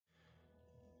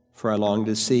For I long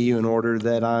to see you in order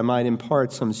that I might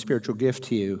impart some spiritual gift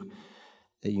to you,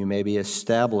 that you may be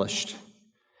established.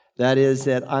 That is,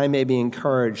 that I may be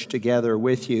encouraged together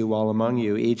with you while among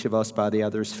you, each of us by the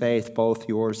other's faith, both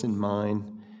yours and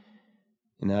mine.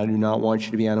 And I do not want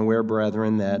you to be unaware,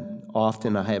 brethren, that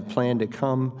often I have planned to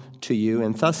come to you,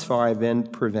 and thus far I have been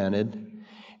prevented,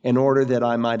 in order that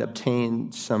I might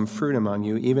obtain some fruit among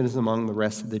you, even as among the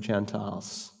rest of the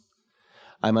Gentiles.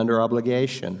 I'm under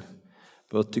obligation,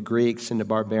 both to Greeks and to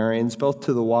barbarians, both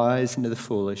to the wise and to the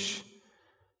foolish.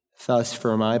 Thus,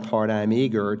 for my part, I am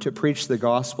eager to preach the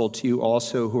gospel to you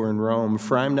also who are in Rome,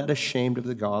 for I am not ashamed of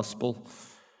the gospel,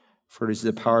 for it is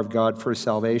the power of God for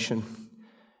salvation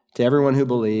to everyone who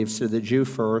believes, to the Jew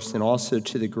first, and also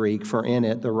to the Greek, for in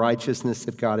it the righteousness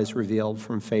of God is revealed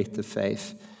from faith to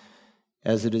faith,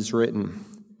 as it is written,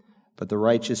 but the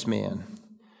righteous man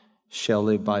shall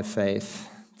live by faith.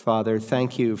 Father,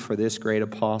 thank you for this great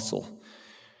apostle.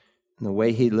 And the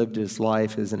way he lived his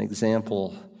life is an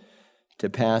example to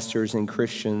pastors and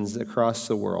Christians across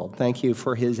the world. Thank you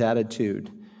for his attitude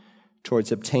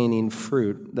towards obtaining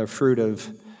fruit, the fruit of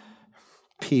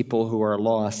people who are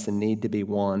lost and need to be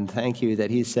won. Thank you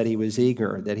that he said he was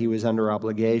eager, that he was under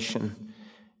obligation,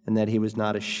 and that he was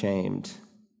not ashamed.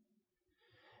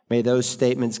 May those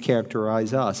statements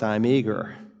characterize us. I'm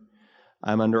eager.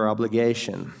 I'm under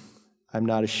obligation. I'm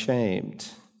not ashamed.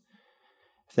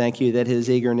 Thank you that his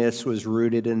eagerness was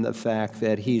rooted in the fact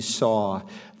that he saw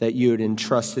that you had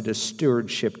entrusted a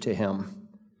stewardship to him,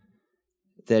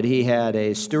 that he had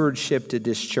a stewardship to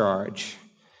discharge.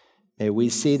 May we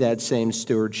see that same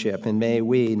stewardship, and may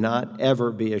we not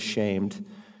ever be ashamed,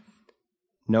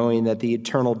 knowing that the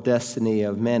eternal destiny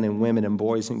of men and women and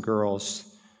boys and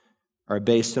girls are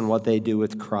based on what they do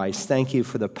with Christ. Thank you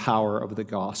for the power of the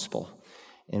gospel.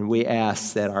 And we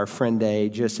ask that our Friend Day,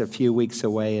 just a few weeks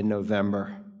away in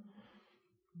November,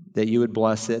 that you would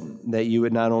bless it, that you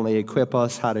would not only equip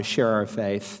us how to share our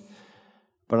faith,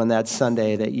 but on that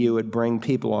Sunday that you would bring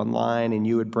people online and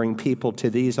you would bring people to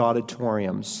these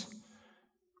auditoriums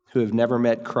who have never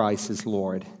met Christ as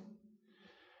Lord.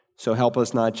 So help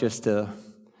us not just to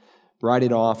write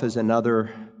it off as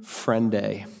another Friend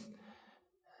Day,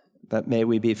 but may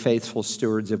we be faithful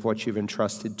stewards of what you've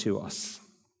entrusted to us.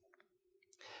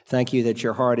 Thank you that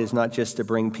your heart is not just to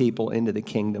bring people into the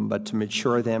kingdom, but to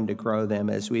mature them, to grow them,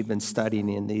 as we've been studying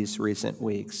in these recent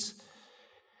weeks.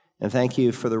 And thank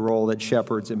you for the role that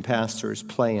shepherds and pastors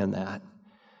play in that.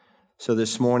 So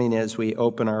this morning, as we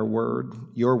open our word,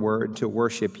 your word, to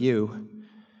worship you,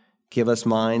 give us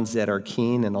minds that are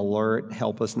keen and alert.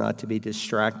 Help us not to be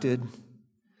distracted.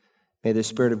 May the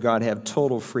Spirit of God have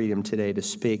total freedom today to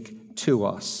speak to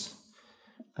us.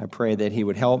 I pray that he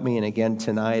would help me, and again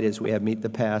tonight as we have Meet the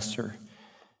Pastor,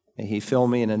 may he fill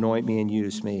me and anoint me and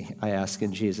use me, I ask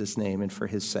in Jesus' name and for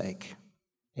his sake.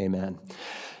 Amen.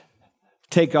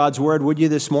 Take God's word, would you,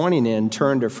 this morning, and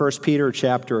turn to 1 Peter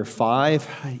chapter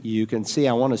 5. You can see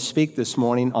I want to speak this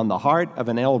morning on the heart of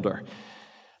an elder.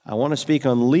 I want to speak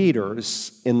on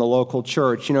leaders in the local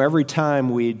church. You know, every time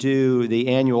we do the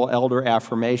annual elder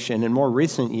affirmation, in more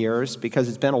recent years, because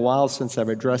it's been a while since I've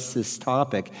addressed this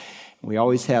topic, we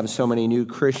always have so many new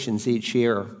Christians each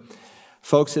year.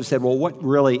 Folks have said, well, what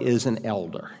really is an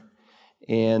elder?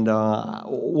 And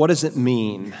what does it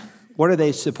mean? What are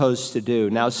they supposed to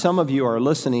do? Now, some of you are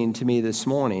listening to me this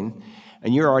morning,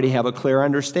 and you already have a clear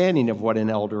understanding of what an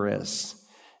elder is.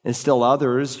 And still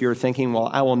others, you're thinking, well,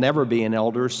 I will never be an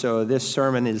elder, so this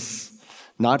sermon is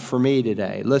not for me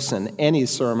today. Listen, any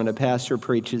sermon a pastor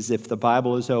preaches, if the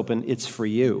Bible is open, it's for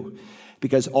you.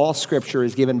 Because all Scripture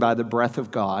is given by the breath of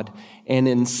God, and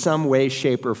in some way,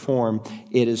 shape, or form,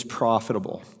 it is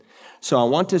profitable. So I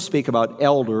want to speak about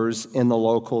elders in the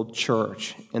local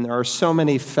church. And there are so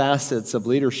many facets of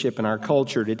leadership in our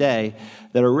culture today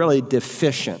that are really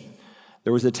deficient.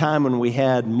 There was a time when we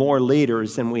had more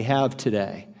leaders than we have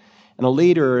today. And a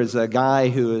leader is a guy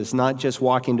who is not just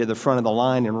walking to the front of the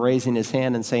line and raising his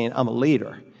hand and saying, I'm a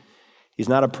leader. He's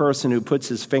not a person who puts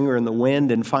his finger in the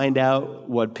wind and find out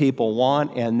what people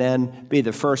want and then be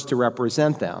the first to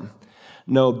represent them.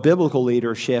 No, biblical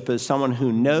leadership is someone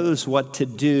who knows what to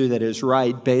do that is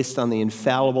right based on the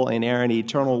infallible, inerrant,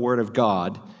 eternal Word of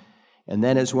God, and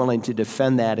then is willing to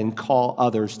defend that and call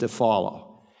others to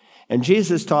follow. And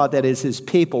Jesus taught that as his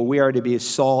people, we are to be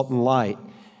salt and light.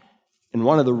 And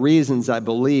one of the reasons I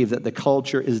believe that the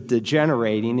culture is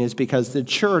degenerating is because the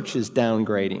church is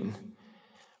downgrading.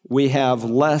 We have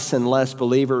less and less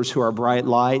believers who are bright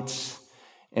lights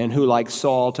and who, like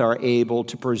salt, are able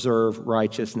to preserve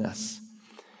righteousness.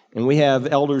 And we have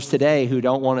elders today who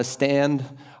don't want to stand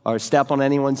or step on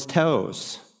anyone's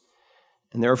toes.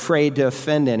 and they're afraid to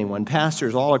offend anyone.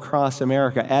 Pastors all across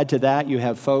America. Add to that, you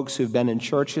have folks who've been in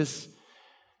churches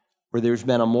where there's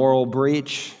been a moral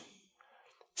breach,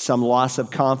 some loss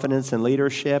of confidence in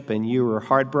leadership, and you were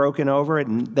heartbroken over it,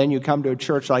 and then you come to a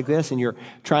church like this and you're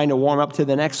trying to warm up to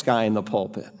the next guy in the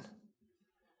pulpit.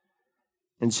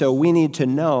 And so we need to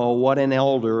know what an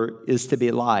elder is to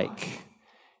be like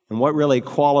and what really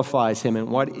qualifies him and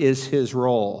what is his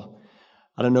role.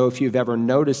 I don't know if you've ever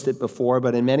noticed it before,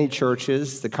 but in many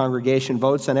churches, the congregation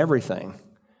votes on everything,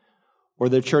 or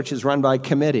the church is run by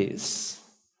committees.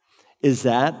 Is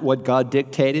that what God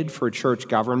dictated for church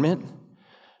government?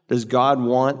 Does God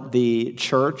want the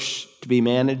church to be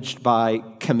managed by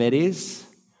committees,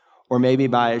 or maybe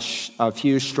by a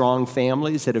few strong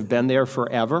families that have been there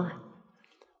forever?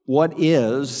 What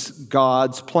is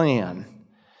God's plan?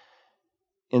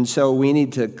 And so we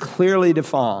need to clearly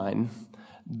define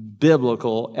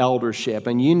biblical eldership,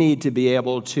 and you need to be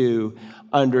able to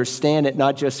understand it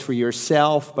not just for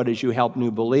yourself, but as you help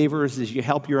new believers, as you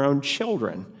help your own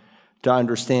children to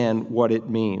understand what it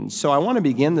means. So I want to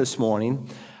begin this morning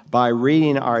by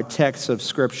reading our text of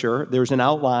Scripture. There's an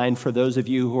outline for those of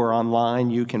you who are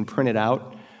online. You can print it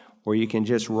out, or you can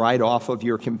just write off of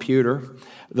your computer,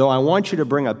 though I want you to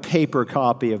bring a paper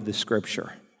copy of the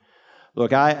Scripture.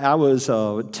 Look, I was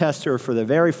a tester for the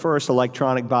very first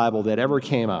electronic Bible that ever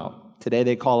came out. Today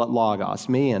they call it Logos,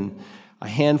 me and a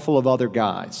handful of other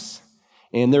guys.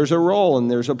 And there's a role and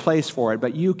there's a place for it,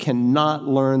 but you cannot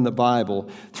learn the Bible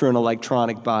through an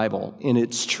electronic Bible in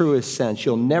its truest sense.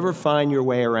 You'll never find your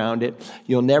way around it.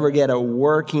 You'll never get a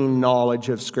working knowledge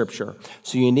of Scripture.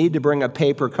 So you need to bring a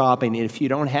paper copy, and if you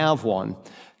don't have one,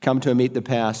 come to Meet the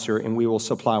Pastor, and we will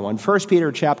supply one. 1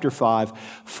 Peter chapter 5,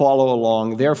 follow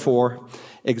along. Therefore,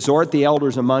 exhort the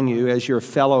elders among you as your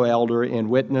fellow elder and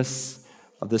witness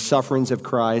of the sufferings of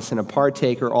Christ, and a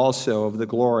partaker also of the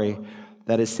glory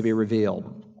that is to be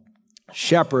revealed.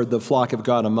 Shepherd the flock of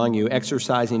God among you,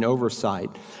 exercising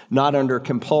oversight, not under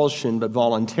compulsion, but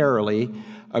voluntarily,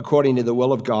 according to the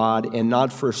will of God, and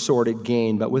not for sordid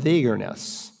gain, but with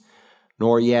eagerness.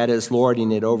 Nor yet as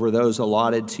lording it over those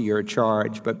allotted to your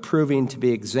charge, but proving to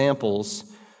be examples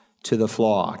to the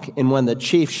flock. And when the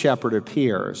chief shepherd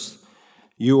appears,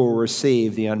 you will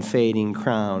receive the unfading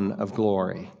crown of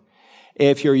glory.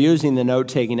 If you're using the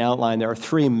note-taking outline, there are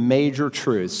three major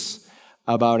truths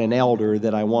about an elder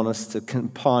that I want us to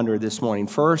ponder this morning.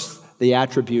 First, the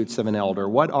attributes of an elder.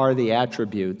 What are the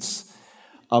attributes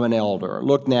of an elder?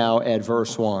 Look now at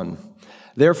verse 1.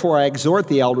 Therefore, I exhort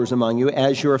the elders among you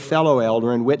as your fellow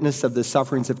elder and witness of the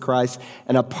sufferings of Christ,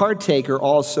 and a partaker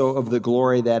also of the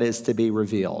glory that is to be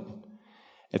revealed.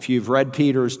 If you've read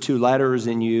Peter's 2 letters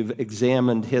and you've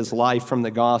examined his life from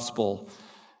the gospel,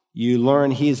 you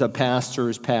learn he's a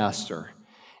pastor's pastor.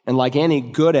 And like any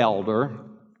good elder,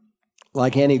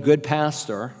 like any good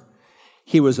pastor,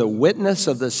 he was a witness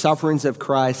of the sufferings of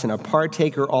Christ and a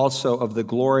partaker also of the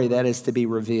glory that is to be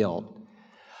revealed.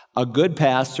 A good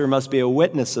pastor must be a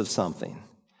witness of something.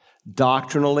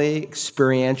 Doctrinally,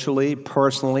 experientially,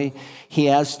 personally, he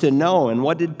has to know. And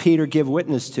what did Peter give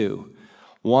witness to?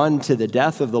 One, to the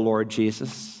death of the Lord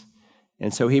Jesus.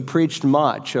 And so he preached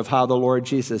much of how the Lord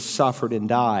Jesus suffered and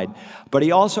died. But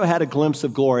he also had a glimpse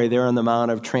of glory there on the Mount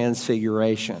of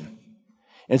Transfiguration.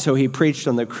 And so he preached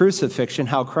on the crucifixion,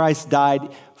 how Christ died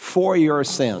for your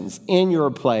sins, in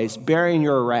your place, bearing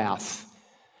your wrath,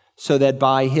 so that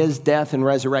by his death and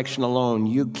resurrection alone,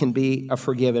 you can be a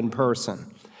forgiven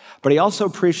person. But he also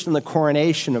preached on the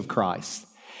coronation of Christ.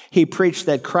 He preached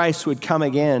that Christ would come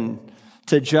again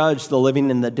to judge the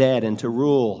living and the dead and to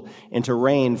rule and to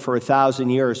reign for 1,000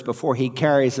 years before he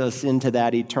carries us into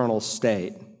that eternal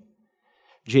state.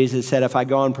 Jesus said, if I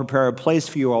go and prepare a place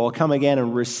for you, I will come again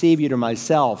and receive you to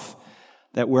myself,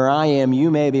 that where I am,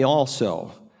 you may be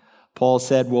also. Paul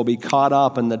said, we'll be caught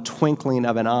up in the twinkling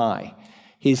of an eye.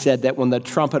 He said that when the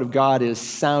trumpet of God is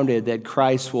sounded, that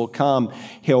Christ will come.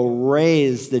 He'll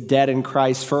raise the dead in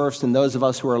Christ first, and those of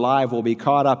us who are alive will be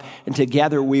caught up, and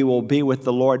together we will be with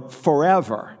the Lord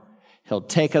forever. He'll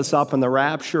take us up in the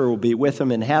rapture. We'll be with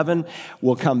him in heaven.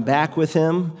 We'll come back with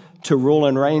him to rule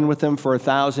and reign with him for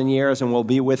 1,000 years, and we'll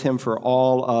be with him for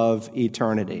all of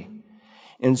eternity.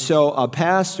 And so a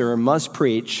pastor must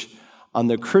preach on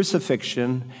the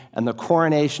crucifixion and the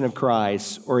coronation of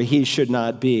Christ, or he should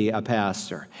not be a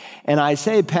pastor. And I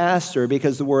say pastor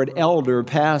because the word elder,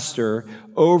 pastor,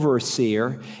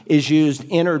 overseer is used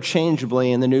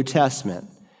interchangeably in the New Testament.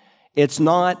 It's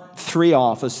not 3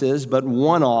 offices, but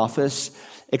 1 office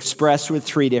expressed with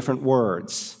 3 different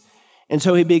words. And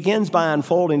so he begins by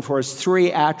unfolding for us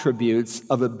 3 attributes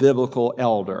of a biblical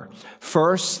elder.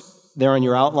 First, there in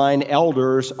your outline,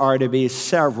 elders are to be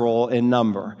several in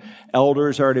number.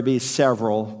 Elders are to be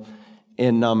several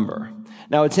in number.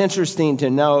 Now, it's interesting to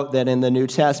note that in the New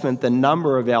Testament, the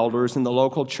number of elders in the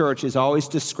local church is always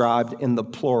described in the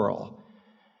plural.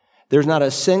 There's not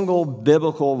a single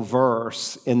biblical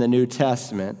verse in the New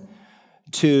Testament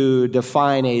to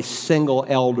define a single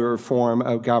elder form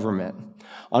of government.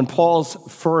 On Paul's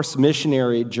first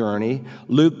missionary journey,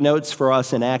 Luke notes for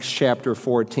us in Acts chapter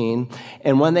 14,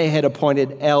 and when they had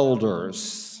appointed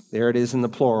elders, there it is in the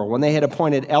plural, when they had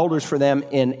appointed elders for them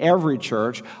in every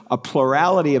church, a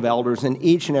plurality of elders in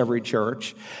each and every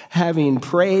church, having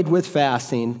prayed with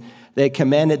fasting, they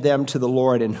commended them to the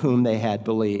Lord in whom they had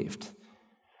believed.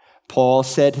 Paul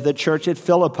said to the church at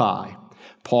Philippi,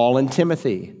 Paul and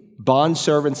Timothy,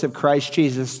 bondservants of Christ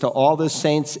Jesus, to all the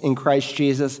saints in Christ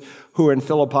Jesus who are in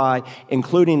Philippi,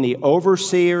 including the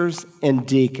overseers and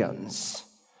deacons.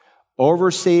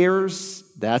 Overseers,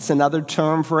 that's another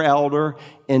term for elder,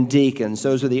 and deacons.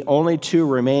 Those are the only two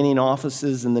remaining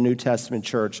offices in the New Testament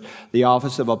church. The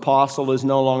office of apostle is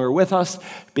no longer with us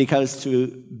because to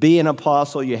be an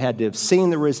apostle, you had to have seen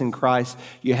the risen Christ.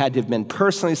 You had to have been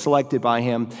personally selected by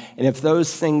him. And if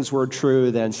those things were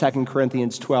true, then 2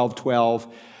 Corinthians 12:12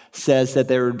 says that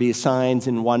there would be signs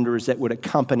and wonders that would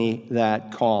accompany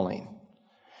that calling.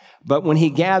 But when he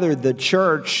gathered the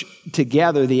church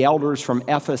together, the elders from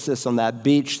Ephesus on that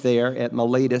beach there at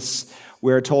Miletus,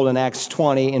 we're told in Acts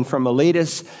 20, and from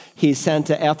Miletus he sent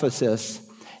to Ephesus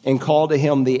and called to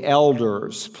him the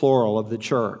elders, plural, of the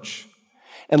church.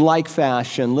 In like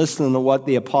fashion, listen to what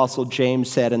the Apostle James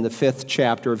said in the 5th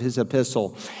chapter of his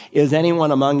epistle. Is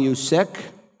anyone among you sick?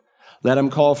 Let him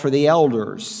call for the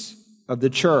elders of the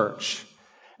church,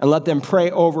 and let them pray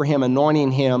over him,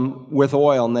 anointing him with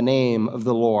oil in the name of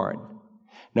the Lord.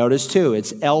 Notice, too,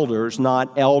 it's elders,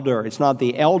 not elder. It's not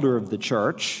the elder of the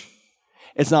church.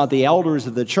 It's not the elders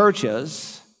of the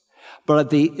churches,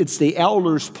 but it's the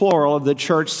elders, plural, of the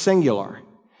church, singular.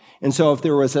 And so if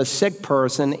there was a sick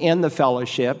person in the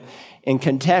fellowship, and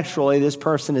contextually this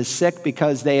person is sick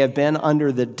because they have been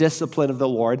under the discipline of the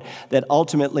Lord that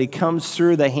ultimately comes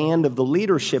through the hand of the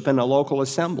leadership in a local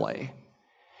assembly,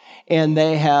 and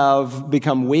they have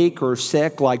become weak or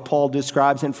sick, like Paul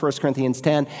describes in 1 Corinthians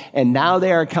 10, and now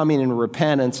they are coming in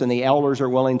repentance, and the elders are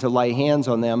willing to lay hands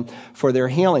on them for their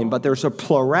healing. But there's a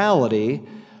plurality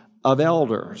of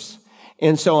elders.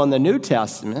 And so in the New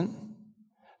Testament,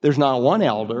 there's not one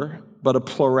elder, but a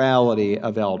plurality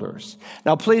of elders.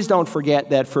 Now, please don't forget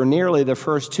that for nearly the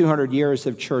first 200 years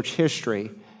of church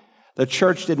history, the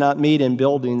church did not meet in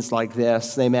buildings like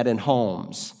this. They met in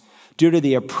homes. Due to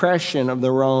the oppression of the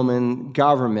Roman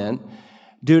government,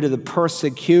 due to the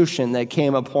persecution that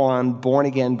came upon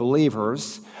born-again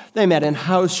believers, they met in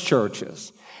house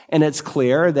churches. And it's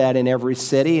clear that in every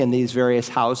city, in these various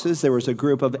houses, there was a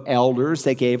group of elders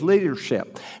that gave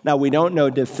leadership. Now, we don't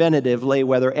know definitively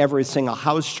whether every single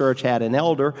house church had an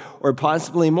elder or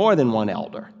possibly more than one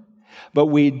elder. But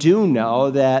we do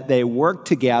know that they worked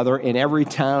together in every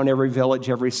town, every village,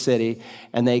 every city,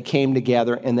 and they came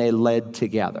together and they led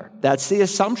together. That's the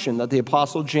assumption that the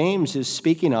Apostle James is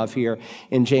speaking of here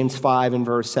in James 5 and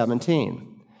verse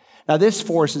 17. Now, this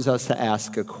forces us to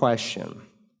ask a question.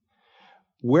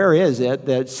 Where is it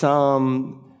that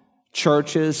some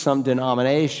churches, some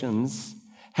denominations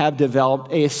have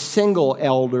developed a single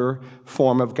elder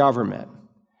form of government?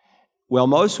 Well,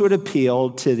 most would appeal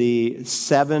to the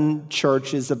 7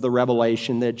 churches of the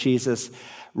Revelation that Jesus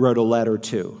wrote a letter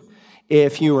to.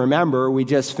 If you remember, we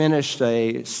just finished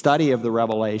a study of the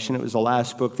Revelation. It was the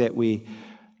last book that we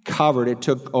covered. It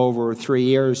took over 3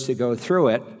 years to go through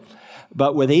it.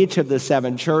 But with each of the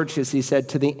 7 churches, he said,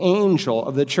 to the angel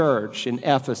of the church in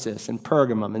Ephesus and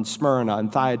Pergamum and Smyrna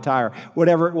and Thyatira,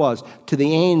 whatever it was, to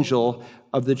the angel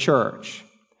of the church.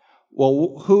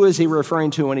 Well, who is he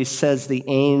referring to when he says the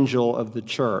angel of the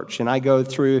church? And I go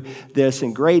through this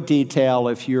in great detail.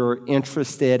 If you're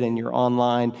interested and you're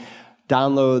online,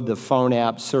 download the phone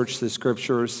app, search the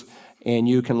scriptures, and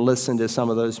you can listen to some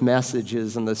of those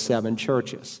messages in the 7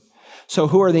 churches. So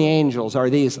who are the angels? Are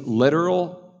these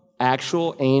literal,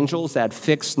 actual angels, that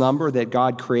fixed number that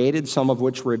God created, some of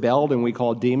which rebelled and we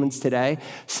call demons today,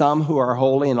 some who are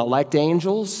holy and elect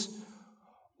angels?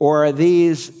 Or are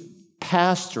these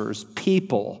pastors,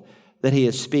 people that he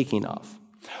is speaking of?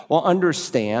 Well,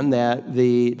 understand that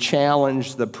the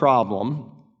challenge, the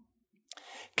problem,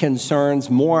 concerns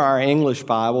more our English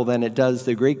Bible than it does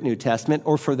the Greek New Testament,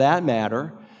 or for that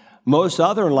matter, most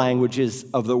other languages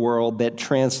of the world that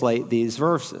translate these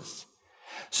verses.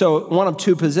 So one of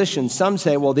two positions. Some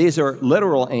say, well, these are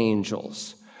literal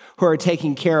angels who are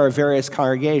taking care of various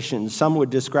congregations. Some would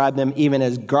describe them even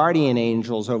as guardian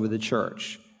angels over the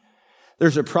church.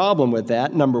 There's a problem with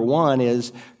that. Number one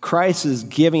is Christ is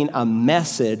giving a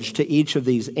message to each of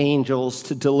these angels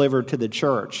to deliver to the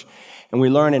church. And we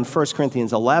learn in 1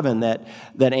 Corinthians 11 that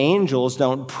angels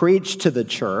don't preach to the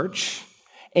church.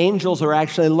 Angels are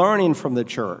actually learning from the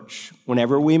church.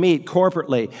 Whenever we meet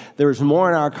corporately, there's more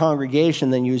in our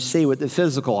congregation than you see with the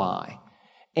physical eye.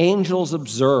 Angels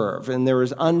observe, and there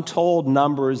is untold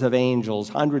numbers of angels,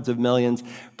 hundreds of millions,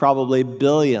 probably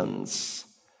billions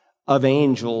of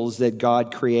angels that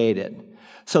God created.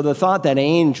 So the thought that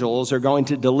angels are going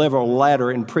to deliver a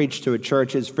letter and preach to a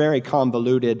church is very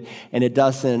convoluted, and it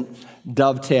doesn't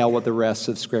dovetail with the rest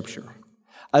of Scripture.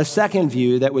 A second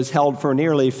view that was held for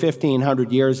nearly 1,500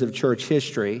 years of church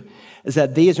history is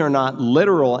that these are not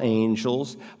literal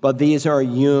angels, but these are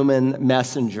human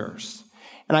messengers.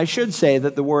 And I should say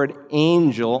that the word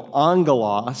angel,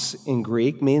 angelos in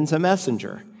Greek, means a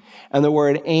messenger. And the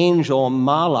word angel,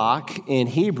 malach, in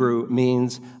Hebrew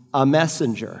means a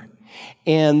messenger.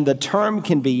 And the term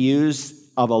can be used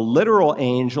of a literal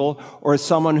angel or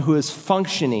someone who is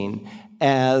functioning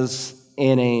as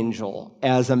an angel,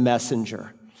 as a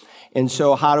messenger. And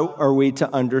so how are we to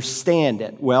understand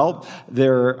it? Well,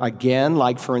 there again,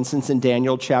 like for instance in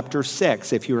Daniel chapter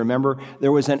 6, if you remember,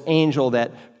 there was an angel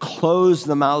that closed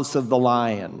the mouths of the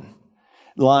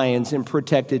lions and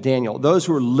protected Daniel. Those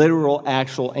were literal,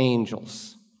 actual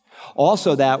angels.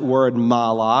 Also, that word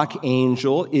malach,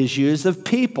 angel, is used of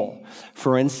people.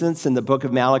 For instance, in the book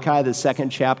of Malachi, the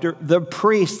 2nd chapter, the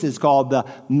priest is called the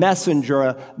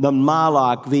messenger, the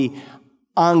malach, the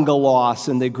angelos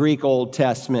in the Greek Old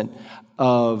Testament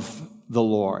of the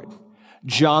Lord.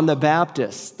 John the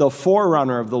Baptist, the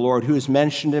forerunner of the Lord, who is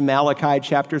mentioned in Malachi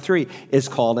chapter 3, is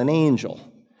called an angel.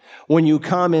 When you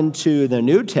come into the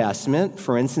New Testament,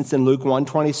 for instance, in Luke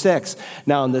 1:26,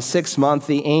 now in the 6th month,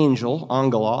 the angel,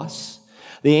 angelos,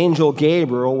 the angel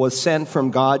Gabriel was sent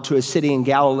from God to a city in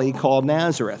Galilee called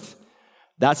Nazareth.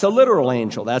 That's a literal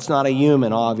angel. That's not a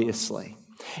human, obviously.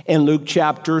 In Luke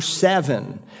chapter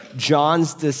 7,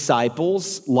 John's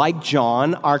disciples, like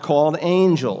John, are called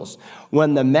angels.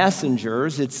 When the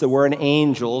messengers, it's the word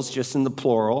angels, just in the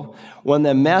plural, when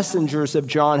the messengers of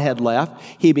John had left,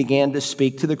 he began to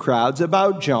speak to the crowds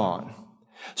about John.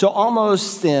 So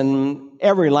almost in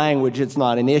every language, it's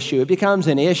not an issue. It becomes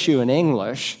an issue in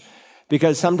English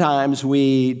because sometimes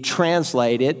we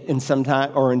translate it and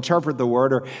sometimes, or interpret the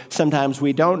word, or sometimes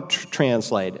we don't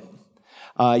translate it.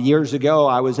 Years ago,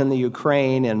 I was in the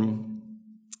Ukraine, and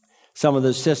some of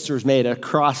the sisters made a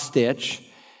cross stitch,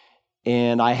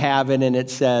 and I have it, and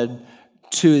it said,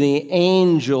 "To the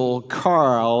angel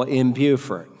Carl in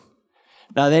Beaufort."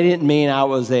 Now, they didn't mean I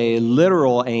was a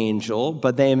literal angel,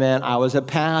 but they meant I was a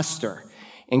pastor.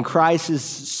 And Christ is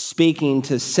speaking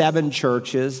to 7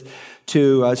 churches,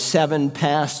 to 7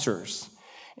 pastors.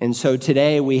 And so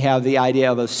today we have the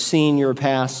idea of a senior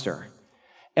pastor.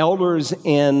 Elders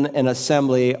in an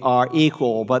assembly are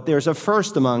equal, but there's a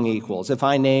first among equals. If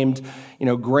I named,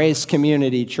 Grace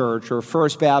Community Church or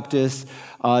First Baptist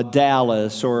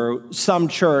Dallas or some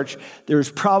church, there's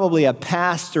probably a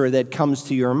pastor that comes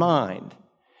to your mind.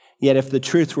 Yet if the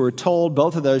truth were told,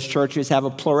 both of those churches have a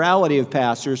plurality of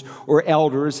pastors or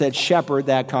elders that shepherd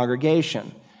that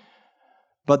congregation.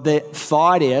 But the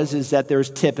thought is that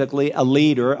there's typically a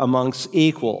leader amongst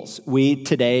equals. We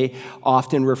today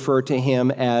often refer to him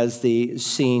as the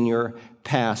senior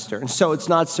pastor. And so it's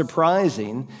not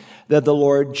surprising that the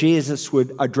Lord Jesus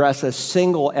would address a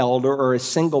single elder or a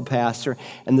single pastor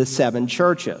in the 7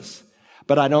 churches.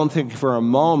 But I don't think for a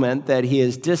moment that he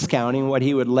is discounting what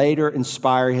he would later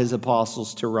inspire his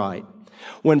apostles to write.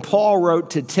 When Paul wrote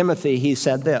to Timothy, he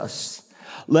said this,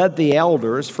 "Let the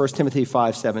elders," 1 Timothy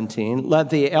 5:17, "let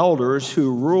the elders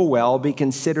who rule well be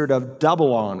considered of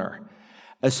double honor,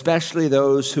 especially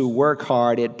those who work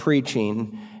hard at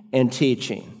preaching and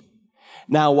teaching."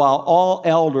 Now, while all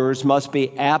elders must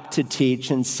be apt to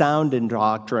teach and sound in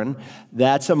doctrine,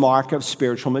 that's a mark of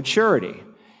spiritual maturity.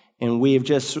 And we've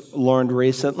just learned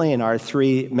recently in our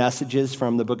 3 messages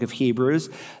from the book of Hebrews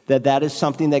that is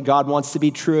something that God wants to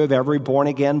be true of every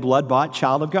born-again, blood-bought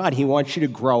child of God. He wants you to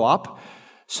grow up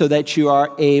so that you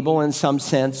are able, in some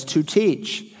sense, to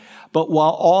teach. But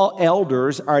while all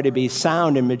elders are to be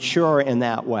sound and mature in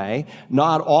that way,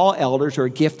 not all elders are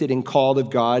gifted and called of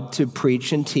God to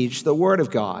preach and teach the Word of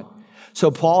God.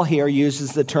 So Paul here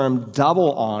uses the term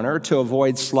double honor to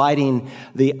avoid slighting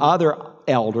the other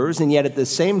elders, and yet at the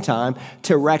same time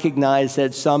to recognize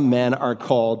that some men are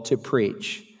called to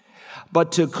preach.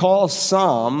 But to call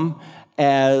some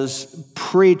as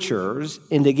preachers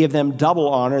and to give them double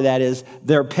honor, that is,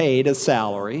 they're paid a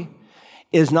salary,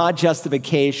 is not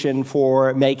justification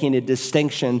for making a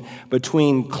distinction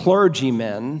between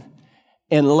clergymen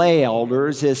and lay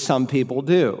elders, as some people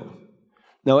do.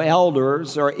 No,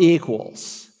 elders are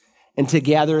equals, and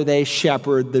together they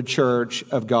shepherd the church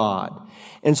of God.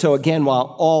 And so again,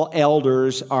 while all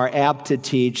elders are apt to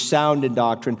teach sound in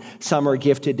doctrine, some are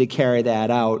gifted to carry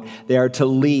that out. They are to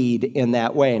lead in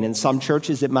that way. And in some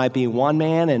churches, it might be one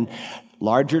man, and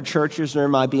larger churches, there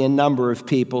might be a number of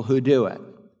people who do it.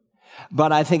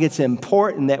 But I think it's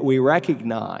important that we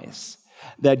recognize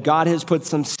that God has put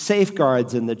some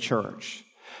safeguards in the church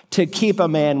to keep a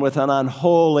man with an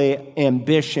unholy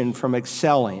ambition from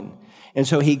excelling. And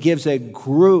so he gives a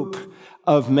group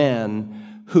of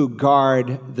men who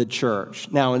guard the church.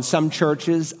 Now, in some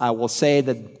churches, I will say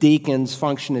that deacons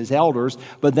function as elders,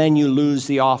 but then you lose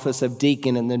the office of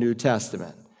deacon in the New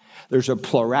Testament. There's a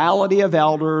plurality of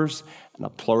elders and a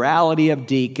plurality of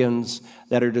deacons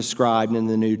that are described in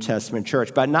the New Testament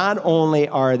church. But not only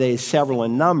are they several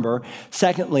in number,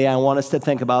 secondly, I want us to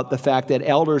think about the fact that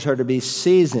elders are to be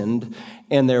seasoned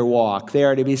in their walk. They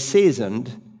are to be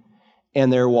seasoned in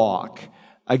their walk.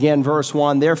 Again, verse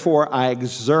 1, therefore I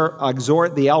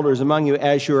exhort the elders among you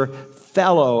as your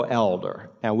fellow elder.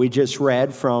 Now, we just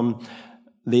read from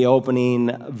the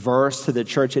opening verse to the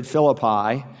church at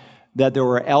Philippi that there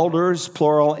were elders,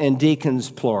 plural, and deacons,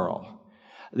 plural.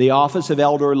 The office of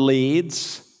elder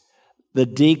leads. The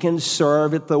deacons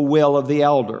serve at the will of the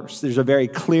elders. There's a very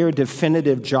clear,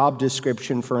 definitive job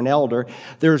description for an elder.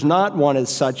 There's not one as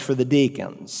such for the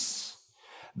deacons,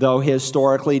 though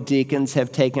historically deacons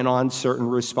have taken on certain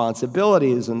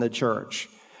responsibilities in the church.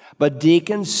 But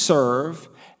deacons serve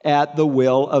at the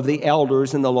will of the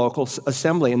elders in the local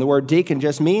assembly. And the word deacon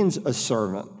just means a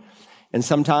servant. And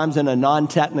sometimes in a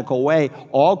non-technical way,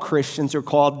 all Christians are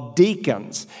called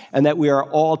deacons, and that we are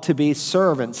all to be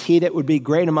servants. He that would be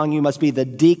great among you must be the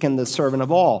deacon, the servant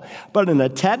of all. But in a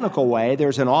technical way,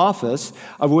 there's an office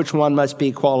of which one must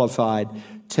be qualified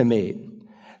to meet.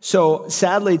 So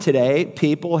sadly today,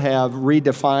 people have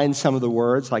redefined some of the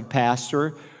words like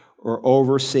pastor or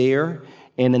overseer.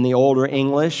 And in the older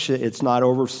English, it's not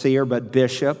overseer, but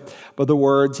bishop. But the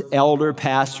words elder,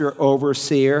 pastor,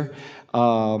 overseer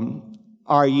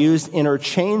are used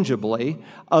interchangeably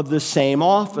of the same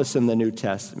office in the New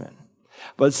Testament.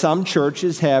 But some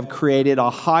churches have created a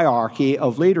hierarchy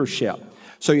of leadership.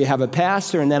 So you have a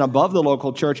pastor, and then above the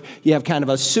local church, you have kind of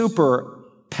a super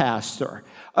pastor,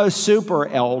 a super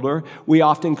elder. We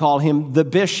often call him the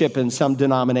bishop in some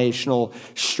denominational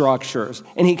structures.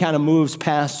 And he kind of moves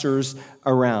pastors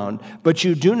around. But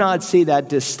you do not see that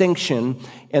distinction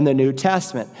in the New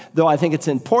Testament. Though I think it's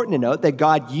important to note that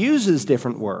God uses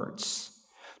different words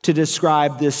to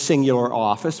describe this singular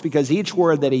office, because each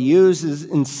word that he uses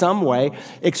in some way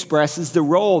expresses the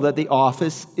role that the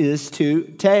office is to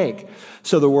take.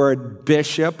 So the word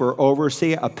bishop or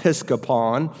overseer,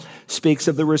 episkopon, speaks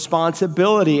of the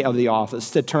responsibility of the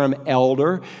office. The term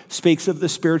elder speaks of the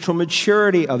spiritual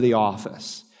maturity of the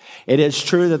office. It is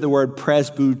true that the word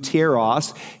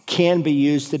presbyteros can be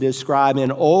used to describe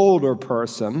an older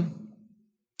person,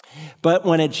 but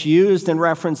when it's used in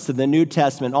reference to the New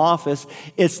Testament office,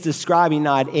 it's describing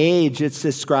not age, it's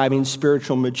describing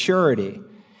spiritual maturity.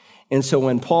 And so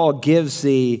when Paul gives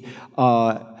the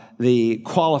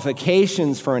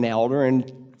qualifications for an elder in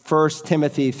 1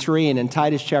 Timothy 3 and in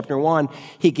Titus chapter 1,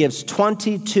 he gives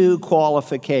 22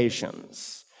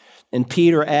 qualifications. And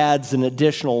Peter adds an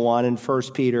additional one in 1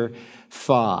 Peter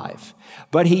 5.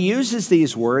 But he uses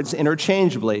these words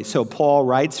interchangeably. So Paul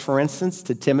writes, for instance,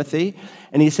 to Timothy,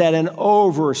 and he said, an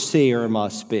overseer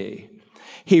must be.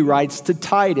 He writes to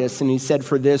Titus, and he said,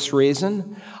 for this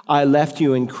reason, I left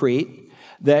you in Crete,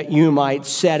 that you might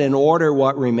set in order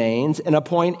what remains and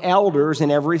appoint elders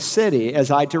in every city as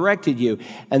I directed you.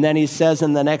 And then he says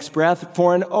in the next breath,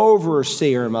 for an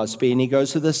overseer must be. And he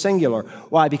goes to the singular.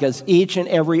 Why? Because each and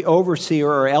every overseer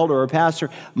or elder or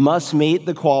pastor must meet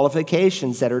the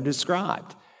qualifications that are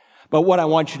described. But what I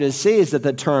want you to see is that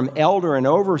the term elder and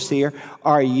overseer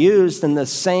are used in the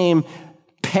same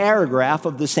paragraph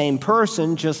of the same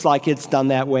person, just like it's done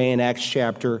that way in Acts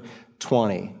chapter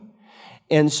 20.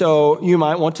 And so you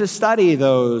might want to study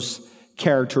those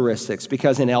characteristics,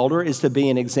 because an elder is to be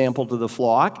an example to the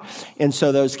flock. And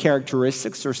so those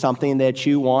characteristics are something that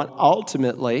you want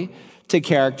ultimately to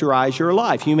characterize your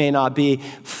life. You may not be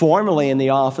formally in the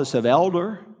office of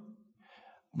elder,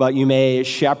 but you may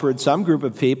shepherd some group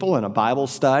of people in a Bible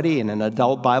study and an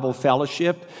adult Bible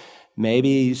fellowship,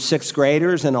 maybe sixth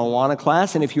graders in a Awana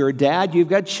class. And if you're a dad, you've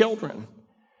got children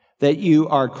that you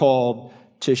are called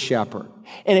to shepherd.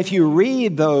 And if you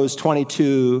read those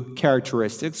 22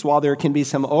 characteristics, while there can be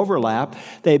some overlap,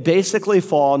 they basically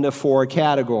fall into 4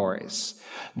 categories.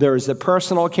 There's the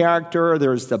personal character,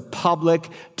 there's the public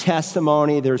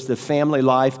testimony, there's the family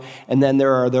life, and then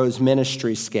there are those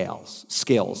ministry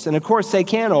skills. And of course, they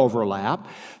can overlap.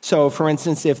 So, for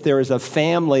instance, if there is a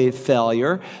family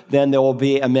failure, then there will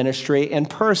be a ministry and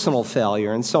personal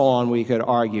failure, and so on, we could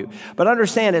argue. But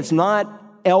understand, it's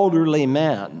not elderly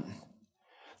men.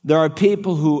 There are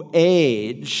people who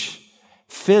age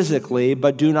physically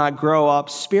but do not grow up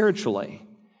spiritually.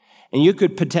 And you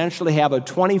could potentially have a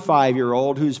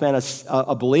 25-year-old who's been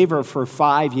a believer for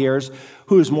 5 years,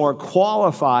 who's more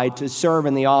qualified to serve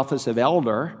in the office of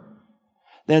elder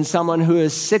than someone who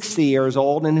is 60 years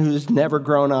old and who's never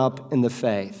grown up in the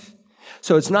faith.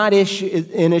 So it's not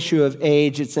an issue of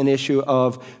age, it's an issue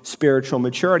of spiritual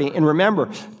maturity. And remember,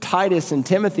 Titus and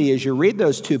Timothy, as you read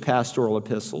those 2 pastoral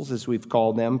epistles, as we've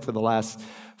called them for the last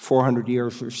 400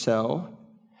 years or so,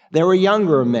 they were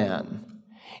younger men.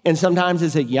 And sometimes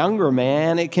as a younger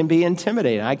man, it can be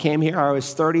intimidating. I came here, I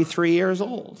was 33 years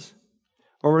old,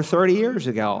 over 30 years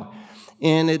ago.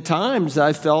 And at times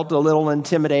I felt a little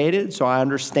intimidated, so I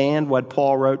understand what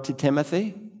Paul wrote to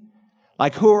Timothy.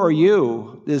 Like, who are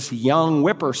you, this young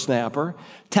whippersnapper,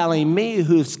 telling me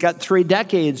who's got 3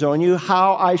 decades on you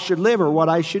how I should live or what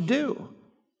I should do?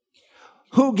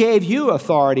 Who gave you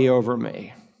authority over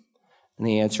me? And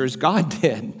the answer is God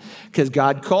did, because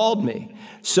God called me.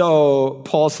 So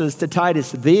Paul says to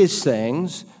Titus, these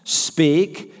things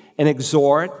speak and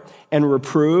exhort and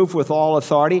reprove with all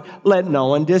authority. Let no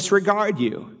one disregard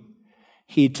you.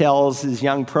 He tells his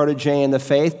young protege in the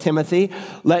faith, Timothy,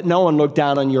 let no one look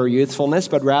down on your youthfulness,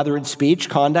 but rather in speech,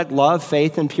 conduct, love,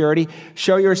 faith, and purity,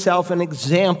 show yourself an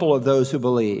example of those who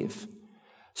believe.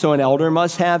 So an elder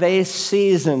must have a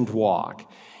seasoned walk.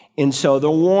 And so the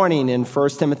warning in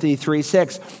 1 Timothy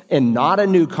 3:6, and not a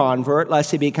new convert,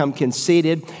 lest he become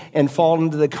conceited and fall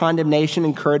into the condemnation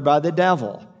incurred by the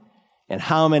devil. And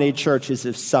how many churches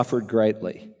have suffered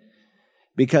greatly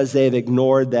because they've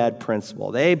ignored that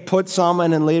principle. They put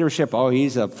someone in leadership, oh,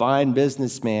 he's a fine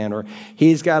businessman, or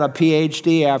he's got a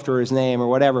PhD after his name, or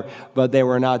whatever, but they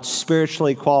were not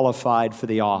spiritually qualified for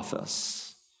the office.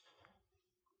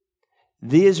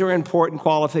 These are important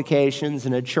qualifications,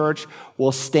 and a church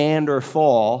will stand or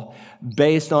fall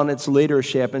based on its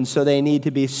leadership, and so they need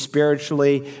to be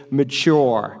spiritually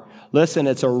mature. Listen,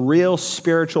 it's a real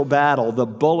spiritual battle. The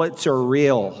bullets are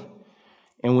real,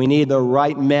 and we need the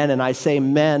right men, and I say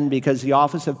men because the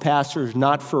office of pastor is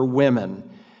not for women.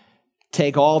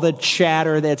 Take all the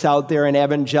chatter that's out there in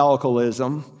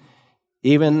evangelicalism.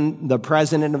 Even the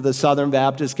president of the Southern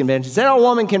Baptist Convention said a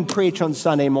woman can preach on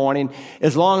Sunday morning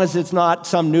as long as it's not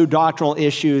some new doctrinal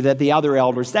issue that the other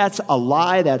elders. That's a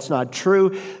lie. That's not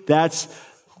true. That's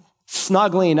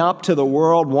snuggling up to the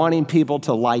world, wanting people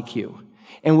to like you.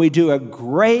 And we do a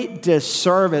great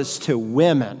disservice to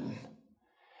women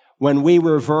when we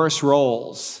reverse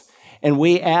roles and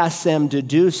we ask them to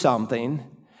do something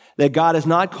that God has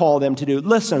not called them to do.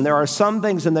 Listen, there are some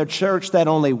things in the church that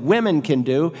only women can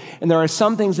do, and there are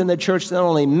some things in the church that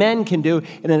only men can do,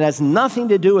 and it has nothing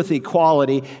to do with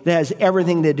equality. It has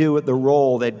everything to do with the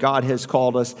role that God has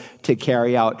called us to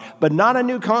carry out, but not a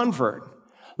new convert.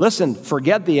 Listen,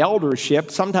 forget the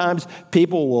eldership. Sometimes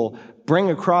people will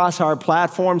bring across our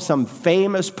platform some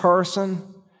famous person,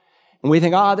 and we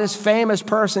think, oh, this famous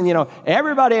person,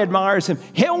 everybody admires him.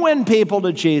 He'll win people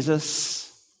to Jesus.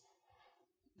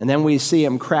 And then we see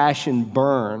him crash and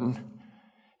burn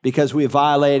because we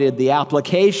violated the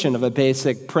application of a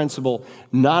basic principle,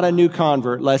 not a new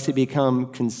convert, lest he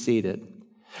become conceited.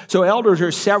 So elders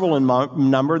are several in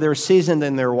number. They're seasoned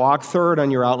in their walk. Third on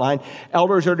your outline,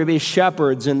 elders are to be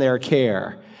shepherds in their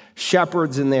care.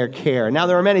 Shepherds in their care. Now,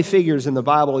 there are many figures in the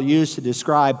Bible used to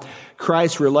describe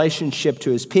Christ's relationship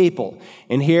to his people.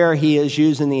 And here he is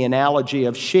using the analogy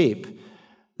of sheep.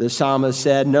 The psalmist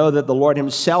said, know that the Lord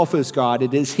himself is God.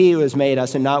 It is he who has made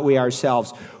us and not we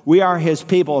ourselves. We are his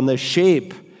people and the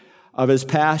sheep of his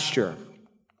pasture.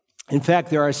 In fact,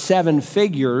 there are 7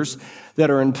 figures that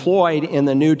are employed in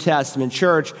the New Testament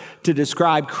church to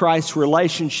describe Christ's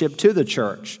relationship to the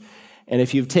church. And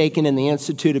if you've taken in the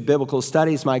Institute of Biblical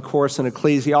Studies, my course in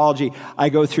ecclesiology, I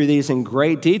go through these in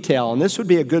great detail. And this would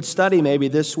be a good study maybe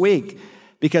this week,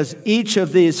 because each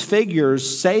of these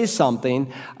figures say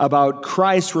something about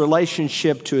Christ's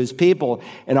relationship to his people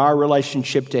and our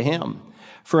relationship to him.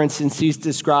 For instance, he's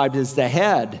described as the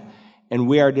head, and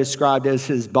we are described as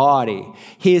his body.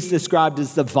 He is described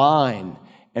as the vine,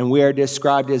 and we are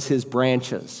described as his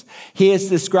branches. He is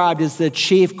described as the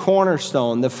chief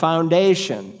cornerstone, the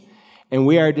foundation, and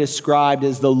we are described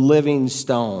as the living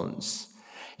stones.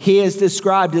 He is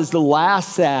described as the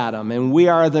last Adam, and we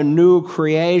are the new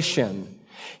creation.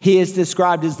 He is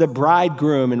described as the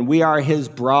bridegroom, and we are his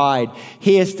bride.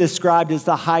 He is described as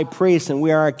the high priest, and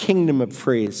we are a kingdom of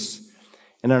priests.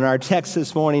 And in our text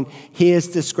this morning, he is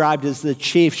described as the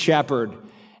chief shepherd,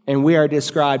 and we are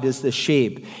described as the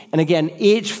sheep. And again,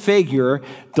 each figure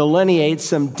delineates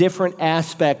some different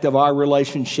aspect of our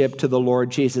relationship to the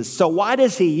Lord Jesus. So why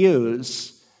does he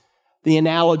use the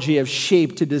analogy of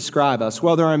sheep to describe us?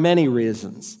 Well, there are many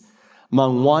reasons.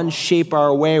 Among one, sheep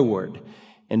are wayward.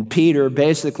 And Peter,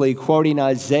 basically quoting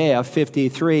Isaiah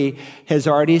 53, has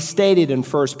already stated in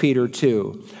 1 Peter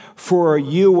 2, "For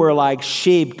you were like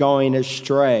sheep going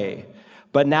astray,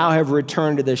 but now have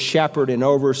returned to the shepherd and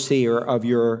overseer of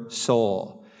your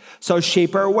soul." So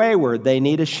sheep are wayward. They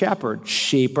need a shepherd.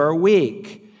 Sheep are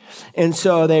weak. And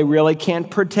so they really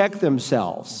can't protect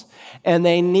themselves. And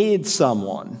they need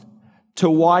someone to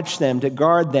watch them, to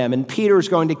guard them. And Peter's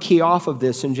going to key off of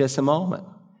this in just a moment.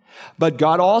 But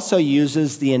God also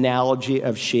uses the analogy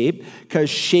of sheep because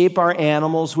sheep are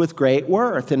animals with great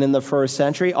worth. And in the first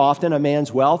century, often a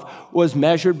man's wealth was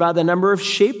measured by the number of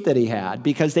sheep that he had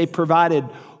because they provided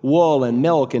wool and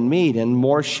milk and meat and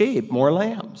more sheep, more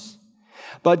lambs.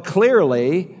 But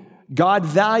clearly, God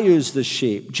values the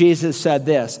sheep. Jesus said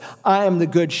this, "I am the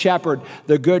good shepherd.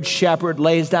 The good shepherd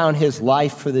lays down his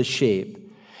life for the sheep."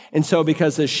 And so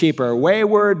because the sheep are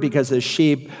wayward, because the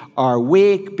sheep are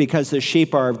weak, because the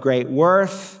sheep are of great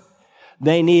worth,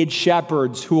 they need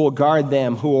shepherds who will guard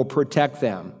them, who will protect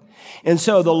them. And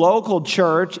so the local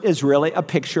church is really a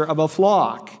picture of a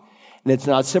flock. And it's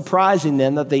not surprising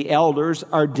then that the elders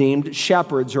are deemed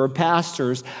shepherds or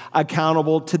pastors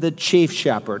accountable to the chief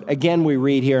shepherd. Again, we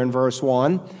read here in verse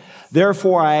 1,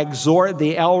 "Therefore I exhort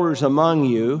the elders among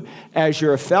you as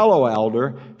your fellow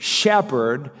elder,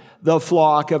 shepherd the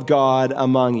flock of God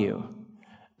among you."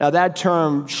 Now that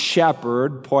term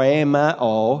shepherd,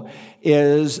 poemeo,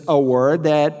 is a word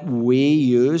that we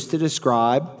use to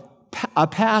describe a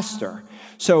pastor.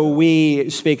 So we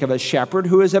speak of a shepherd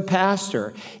who is a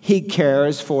pastor. He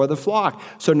cares for the flock.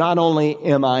 So not only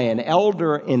am I an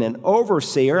elder and an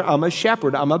overseer, I'm a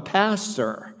shepherd, I'm a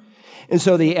pastor. And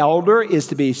so the elder is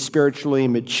to be spiritually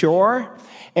mature,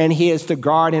 and he is to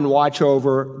guard and watch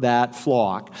over that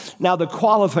flock. Now, the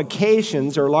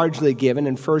qualifications are largely given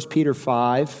in 1 Peter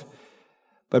 5,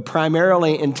 but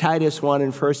primarily in Titus 1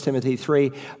 and 1 Timothy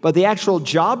 3. But the actual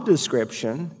job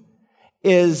description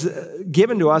is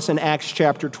given to us in Acts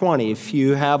chapter 20. If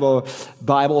you have a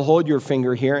Bible, hold your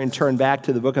finger here and turn back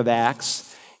to the book of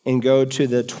Acts and go to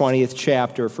the 20th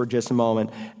chapter for just a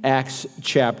moment. Acts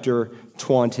chapter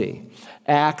 20.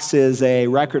 Acts is a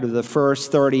record of the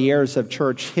first 30 years of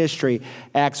church history.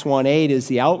 Acts 1:8 is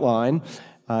the outline.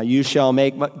 You shall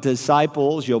make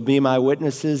disciples, you'll be my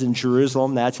witnesses in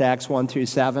Jerusalem. That's Acts 1 through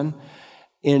 7.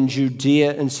 In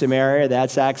Judea and Samaria,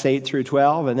 that's Acts 8 through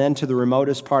 12. And then to the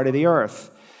remotest part of the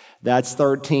earth. That's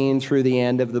 13 through the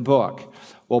end of the book.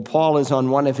 Well, Paul is on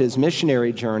one of his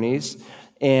missionary journeys.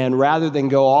 And rather than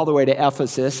go all the way to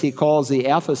Ephesus, he calls the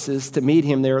Ephesus to meet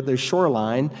him there at the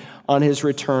shoreline on his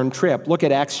return trip. Look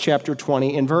at Acts chapter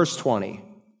 20 and verse 20.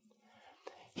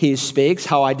 He speaks,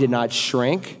 "How I did not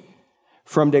shrink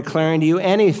from declaring to you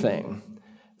anything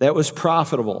that was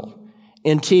profitable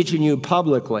in teaching you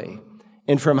publicly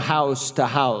and from house to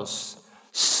house,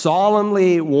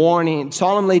 solemnly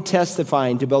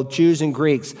testifying to both Jews and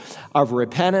Greeks of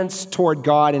repentance toward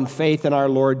God and faith in our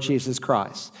Lord Jesus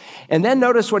Christ." And then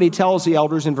notice what he tells the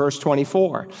elders in verse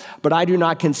 24. "But I do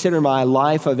not consider my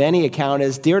life of any account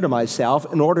as dear to myself,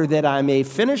 in order that I may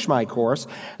finish my course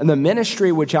and the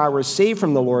ministry which I received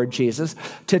from the Lord Jesus,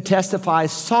 to testify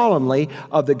solemnly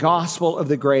of the gospel of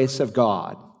the grace of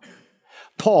God."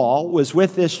 Paul was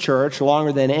with this church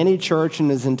longer than any church in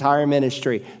his entire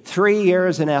ministry, 3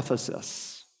 years in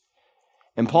Ephesus.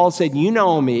 And Paul said, "You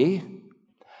know me.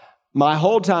 My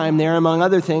whole time there, among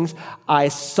other things, I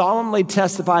solemnly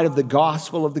testified of the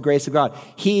gospel of the grace of God."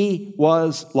 He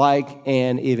was like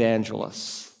an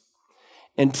evangelist.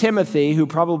 And Timothy, who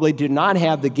probably did not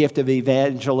have the gift of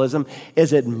evangelism,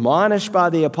 is admonished by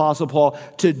the Apostle Paul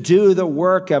to do the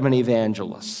work of an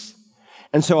evangelist.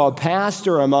 And so a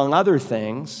pastor, among other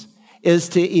things, is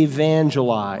to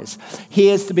evangelize. He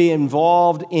is to be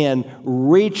involved in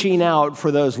reaching out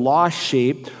for those lost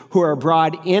sheep who are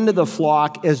brought into the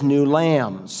flock as new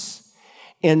lambs.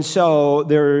 And so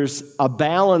there's a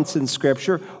balance in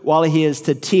Scripture. While he is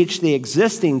to teach the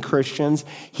existing Christians,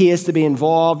 he is to be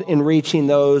involved in reaching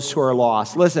those who are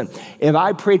lost. Listen, if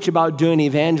I preach about doing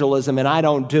evangelism and I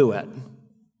don't do it,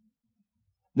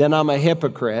 then I'm a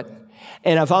hypocrite.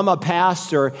 And if I'm a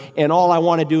pastor and all I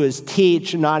want to do is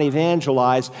teach and not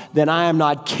evangelize, then I am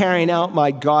not carrying out my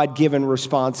God-given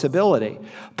responsibility.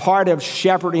 Part of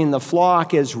shepherding the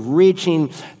flock is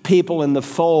reaching people in the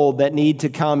fold that need to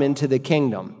come into the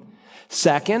kingdom.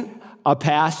 Second, a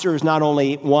pastor is not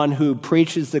only one who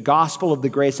preaches the gospel of the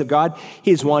grace of God,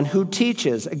 he's one who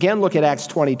teaches. Again, look at Acts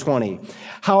 20:20.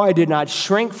 How I did not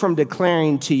shrink from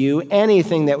declaring to you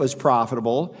anything that was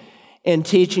profitable and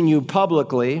teaching you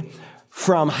publicly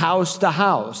from house to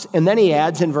house. And then he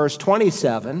adds in verse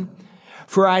 27,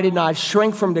 for I did not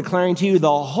shrink from declaring to you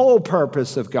the whole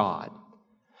purpose of God.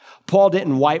 Paul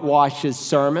didn't whitewash his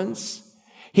sermons.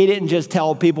 He didn't just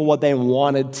tell people what they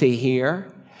wanted to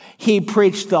hear. He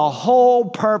preached the whole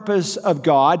purpose of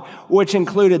God, which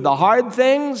included the hard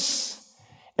things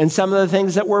and some of the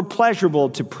things that were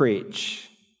pleasurable to preach.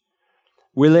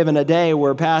 We live in a day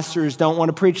where pastors don't want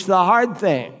to preach the hard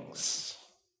things.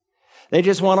 They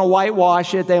just want to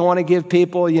whitewash it. They want to give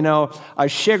people, a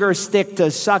sugar stick to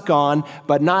suck on,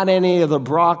 but not any of the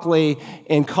broccoli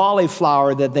and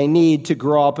cauliflower that they need to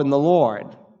grow up in the Lord.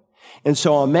 And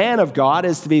so a man of God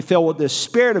is to be filled with the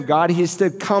Spirit of God. He's to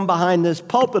come behind this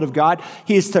pulpit of God.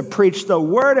 He's to preach the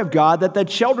Word of God that the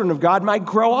children of God might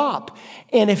grow up.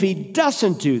 And if he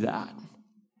doesn't do that,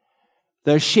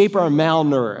 the sheep are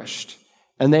malnourished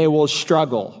and they will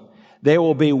struggle. They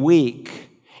will be weak.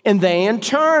 And they in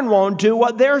turn won't do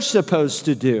what they're supposed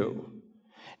to do.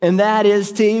 And that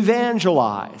is to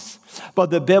evangelize.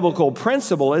 But the biblical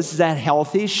principle is that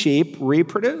healthy sheep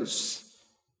reproduce.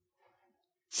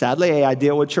 Sadly, I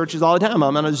deal with churches all the time.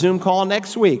 I'm on a Zoom call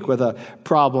next week with a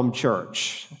problem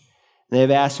church. They've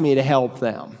asked me to help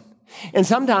them. And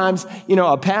sometimes,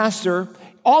 a pastor,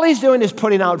 all he's doing is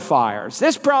putting out fires.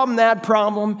 This problem, that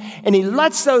problem. And he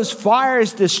lets those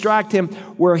fires distract him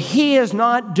where he is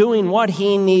not doing what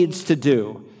he needs to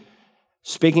do.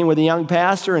 Speaking with a young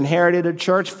pastor, inherited a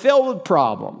church filled with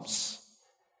problems.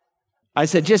 I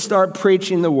said, just start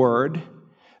preaching the word.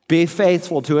 Be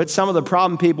faithful to it. Some of the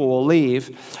problem people will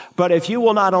leave. But if you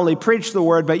will not only preach the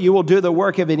word, but you will do the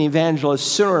work of an evangelist,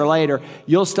 sooner or later,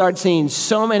 you'll start seeing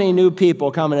so many new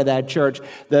people come into that church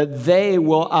that they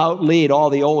will outlead all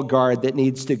the old guard that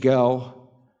needs to go.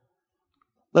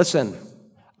 Listen,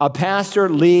 a pastor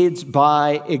leads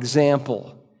by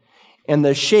example. And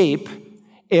the sheep,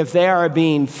 if they are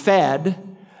being fed,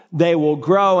 they will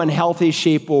grow and healthy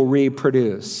sheep will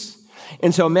reproduce.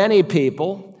 And so many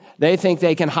people, they think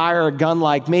they can hire a gun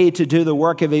like me to do the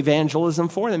work of evangelism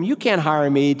for them. You can't hire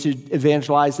me to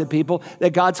evangelize the people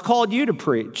that God's called you to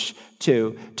preach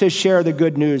to share the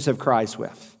good news of Christ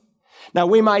with. Now,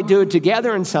 we might do it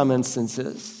together in some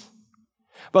instances,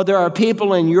 but there are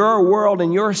people in your world,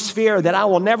 in your sphere that I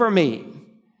will never meet.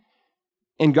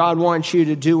 And God wants you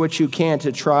to do what you can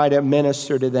to try to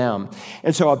minister to them.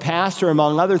 And so a pastor,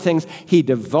 among other things, he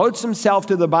devotes himself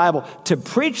to the Bible to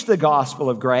preach the gospel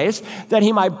of grace, that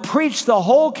he might preach the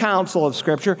whole counsel of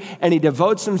Scripture, and he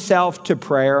devotes himself to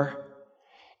prayer.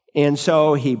 And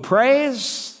so he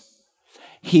prays,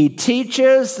 he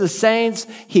teaches the saints,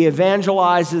 he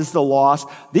evangelizes the lost.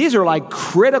 These are like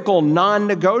critical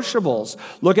non-negotiables.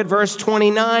 Look at verse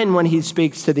 29 when he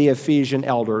speaks to the Ephesian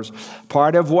elders.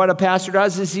 Part of what a pastor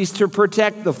does is he's to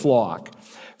protect the flock.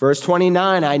 Verse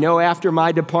 29, I know after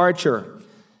my departure,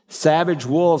 savage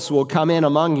wolves will come in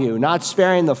among you, not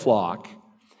sparing the flock.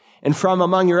 And from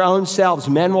among your own selves,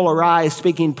 men will arise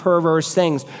speaking perverse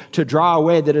things to draw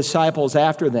away the disciples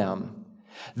after them.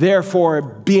 Therefore,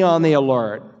 be on the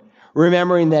alert,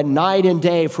 remembering that night and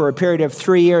day for a period of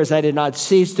 3 years I did not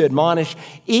cease to admonish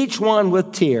each one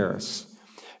with tears.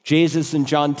 Jesus in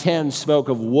John 10 spoke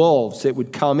of wolves that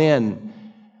would come in.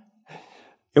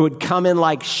 It would come in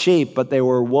like sheep, but they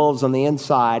were wolves on the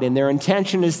inside, and their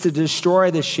intention is to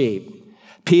destroy the sheep.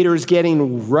 Peter's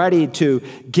getting ready to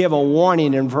give a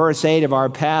warning in verse 8 of our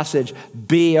passage.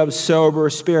 Be of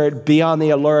sober spirit, be on the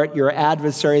alert. Your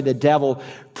adversary, the devil,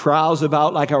 prowls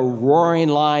about like a roaring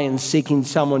lion seeking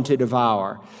someone to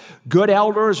devour. Good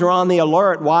elders are on the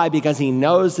alert. Why? Because he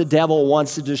knows the devil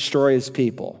wants to destroy his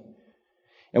people.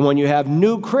 And when you have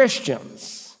new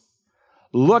Christians,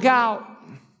 look out,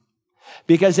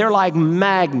 because they're like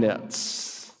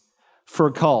magnets for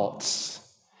cults.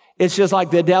 It's just like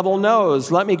the devil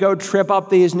knows, let me go trip up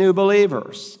these new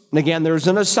believers. And again, there's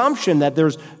an assumption that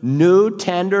there's new,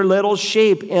 tender little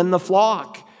sheep in the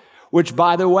flock, which,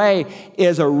 by the way,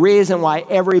 is a reason why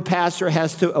every pastor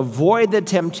has to avoid the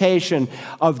temptation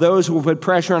of those who put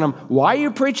pressure on him. Why are you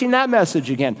preaching that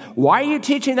message again? Why are you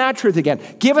teaching that truth again?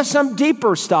 Give us some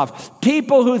deeper stuff.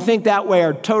 People who think that way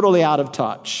are totally out of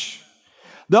touch.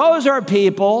 Those are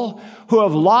people who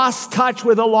have lost touch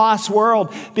with the lost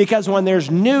world, because when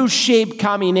there's new sheep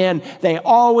coming in, they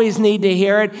always need to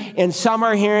hear it. And some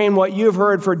are hearing what you've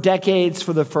heard for decades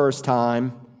for the first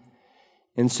time.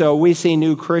 And so we see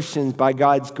new Christians, by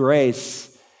God's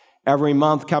grace, every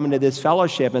month coming to this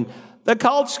fellowship, and the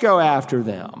cults go after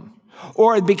them.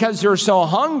 Or because they're so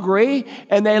hungry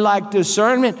and they like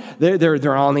discernment,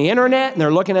 they're on the internet and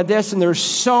they're looking at this, and there's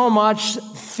so much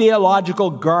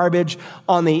theological garbage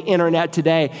on the internet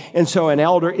today. And so an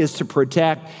elder is to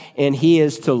protect, and he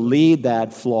is to lead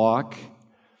that flock.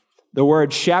 The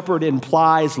word shepherd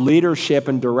implies leadership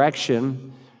and direction.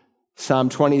 Psalm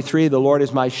 23, the Lord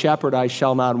is my shepherd, I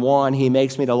shall not want. He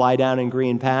makes me to lie down in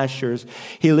green pastures.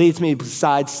 He leads me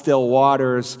beside still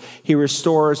waters. He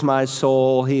restores my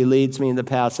soul. He leads me in the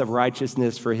paths of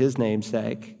righteousness for his name's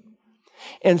sake.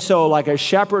 And so like a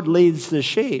shepherd leads the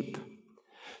sheep,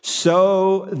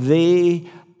 so the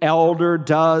elder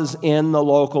does in the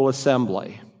local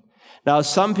assembly. Now,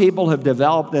 some people have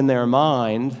developed in their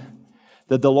mind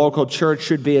that the local church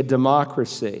should be a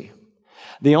democracy.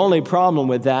 The only problem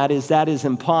with that is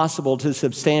impossible to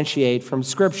substantiate from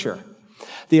Scripture.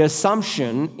 The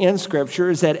assumption in Scripture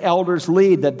is that elders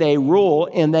lead, that they rule,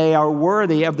 and they are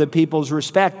worthy of the people's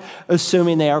respect,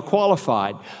 assuming they are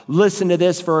qualified. Listen to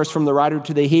this verse from the writer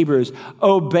to the Hebrews.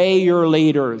 Obey your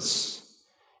leaders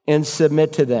and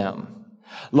submit to them.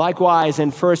 Likewise, in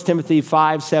 1 Timothy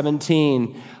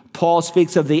 5:17, Paul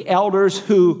speaks of the elders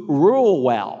who rule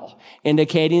well,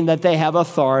 indicating that they have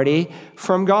authority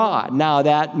from God. Now,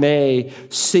 that may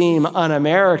seem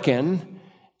un-American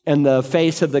in the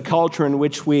face of the culture in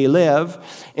which we live.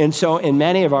 And so in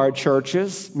many of our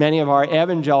churches, many of our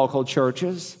evangelical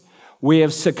churches, we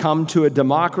have succumbed to a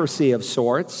democracy of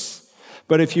sorts.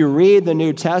 But if you read the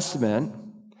New Testament,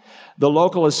 the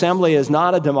local assembly is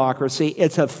not a democracy,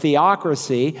 it's a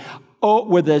theocracy,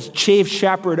 with a chief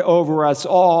shepherd over us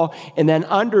all, and then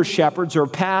under shepherds or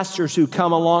pastors who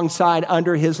come alongside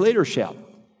under his leadership.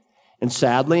 And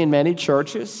sadly, in many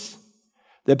churches,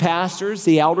 the pastors,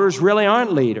 the elders really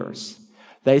aren't leaders.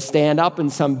 They stand up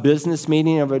in some business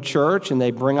meeting of a church and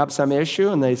they bring up some issue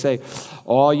and they say,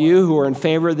 all you who are in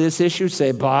favor of this issue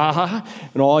say bah,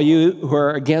 and all you who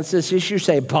are against this issue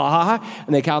say bah,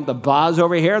 and they count the bahs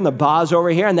over here and the bahs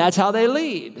over here, and that's how they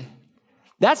lead.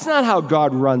 That's not how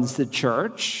God runs the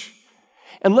church.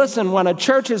 And listen, when a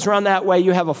church is run that way,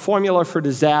 you have a formula for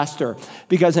disaster.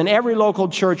 Because in every local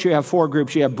church, you have four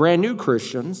groups. You have brand new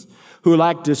Christians who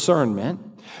lack discernment.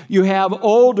 You have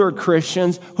older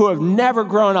Christians who have never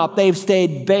grown up. They've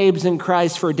stayed babes in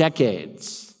Christ for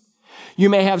decades. You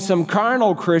may have some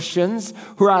carnal Christians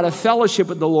who are out of fellowship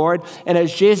with the Lord. And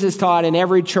as Jesus taught in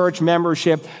every church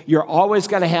membership, you're always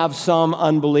going to have some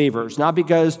unbelievers. Not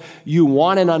because you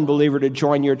want an unbeliever to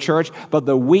join your church, but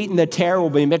the wheat and the tare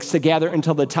will be mixed together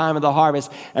until the time of the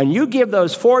harvest. And you give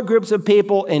those four groups of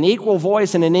people an equal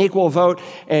voice and an equal vote,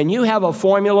 and you have a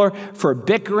formula for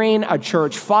bickering, a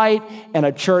church fight, and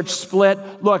a church split.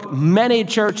 Look, many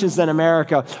churches in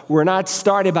America were not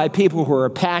started by people who were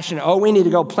passionate. Oh, we need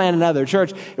to go plant another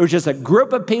church. It was just a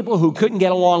group of people who couldn't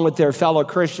get along with their fellow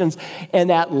Christians, and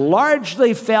that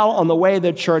largely fell on the way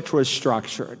the church was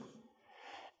structured.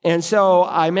 And so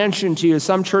I mentioned to you,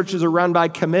 some churches are run by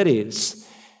committees.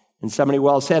 And somebody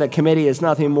well said, a committee is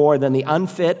nothing more than the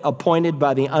unfit appointed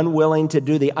by the unwilling to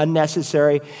do the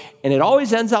unnecessary, and it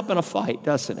always ends up in a fight,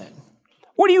 doesn't it?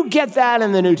 Where do you get that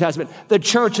in the New Testament? The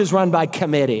church is run by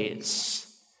committees.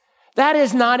 That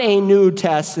is not a New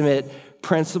Testament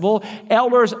principle.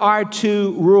 Elders are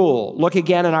to rule. Look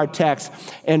again in our text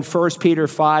in 1 Peter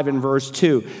 5 and verse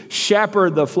 2.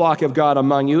 Shepherd the flock of God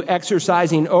among you,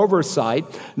 exercising oversight,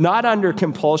 not under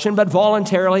compulsion, but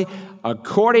voluntarily,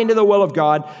 according to the will of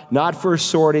God, not for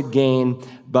sordid gain,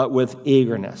 but with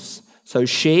eagerness. So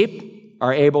sheep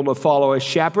are able to follow a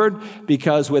shepherd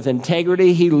because with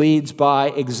integrity he leads by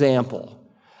example.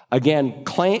 Again,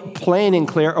 plain and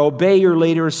clear, obey your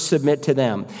leaders, submit to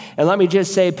them. And let me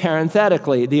just say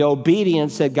parenthetically, the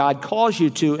obedience that God calls you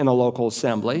to in a local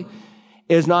assembly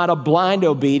is not a blind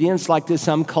obedience like to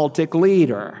some cultic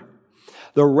leader.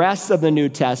 The rest of the New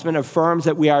Testament affirms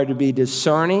that we are to be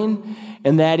discerning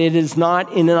and that it is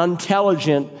not in an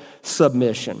unintelligent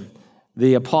submission.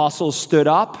 The apostles stood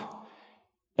up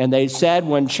and they said,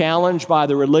 when challenged by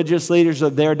the religious leaders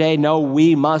of their day, no,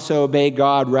 we must obey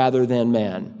God rather than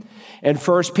men. In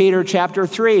 1 Peter chapter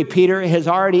 3, Peter has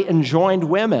already enjoined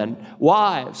women,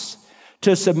 wives,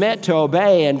 to submit, to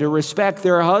obey, and to respect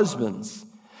their husbands.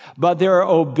 But their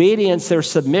obedience, their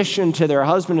submission to their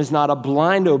husband is not a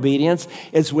blind obedience.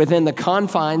 It's within the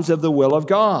confines of the will of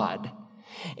God.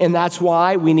 And that's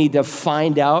why we need to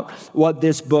find out what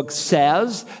this book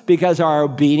says, because our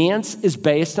obedience is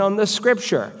based on the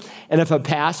Scripture. And if a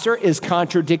pastor is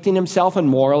contradicting himself in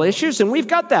moral issues, and we've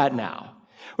got that now.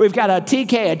 We've got a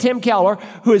Tim Keller,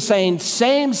 who is saying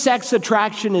same-sex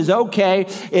attraction is okay.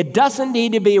 It doesn't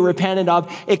need to be repented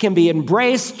of. It can be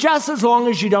embraced just as long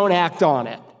as you don't act on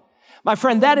it. My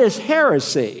friend, that is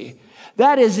heresy.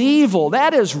 That is evil.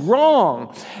 That is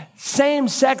wrong.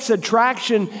 Same-sex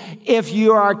attraction, if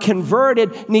you are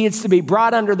converted, needs to be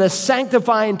brought under the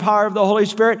sanctifying power of the Holy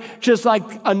Spirit, just like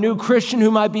a new Christian who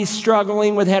might be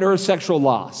struggling with heterosexual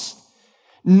lust.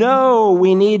 No,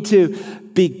 we need to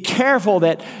be careful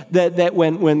that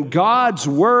when God's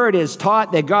word is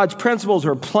taught, that God's principles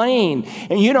are plain,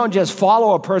 and you don't just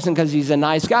follow a person because he's a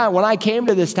nice guy. When I came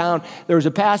to this town, there was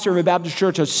a pastor of a Baptist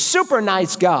church, a super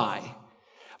nice guy.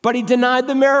 But he denied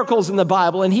the miracles in the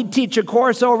Bible, and he'd teach a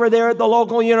course over there at the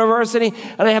local university,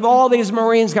 and I have all these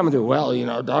Marines coming through.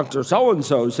 Well, Dr.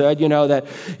 So-and-so said, that,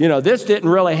 this didn't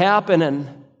really happen.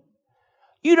 And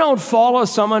you don't follow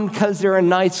someone because they're a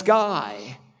nice guy.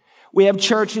 We have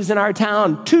churches in our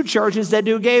town, 2 churches that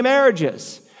do gay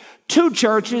marriages, 2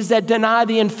 churches that deny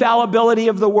the infallibility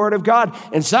of the Word of God,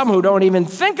 and some who don't even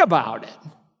think about it.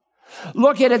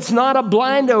 Look, it's not a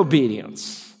blind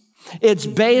obedience. It's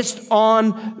based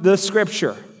on the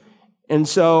Scripture. And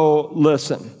so,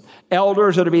 listen,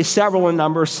 elders are to be several in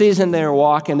number, seasoned in their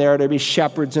walk, and they are to be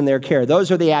shepherds in their care.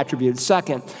 Those are the attributes.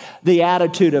 Second, the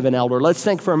attitude of an elder. Let's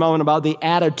think for a moment about the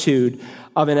attitude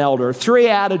of an elder. 3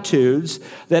 attitudes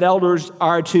that elders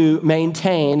are to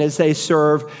maintain as they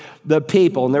serve the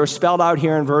people, and they're spelled out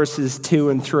here in verses 2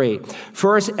 and 3.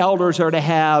 First, elders are to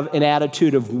have an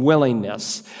attitude of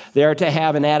willingness. They are to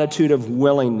have an attitude of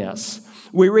willingness.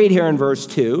 We read here in verse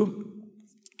 2,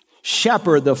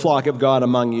 shepherd the flock of God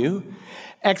among you,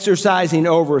 exercising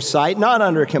oversight, not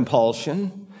under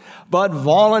compulsion, but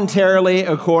voluntarily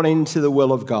according to the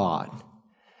will of God.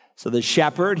 So the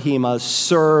shepherd, he must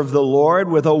serve the Lord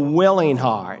with a willing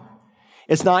heart.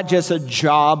 It's not just a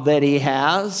job that he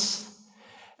has.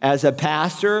 As a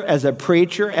pastor, as a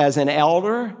preacher, as an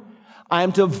elder, I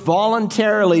am to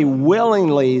voluntarily,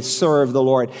 willingly serve the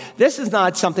Lord. This is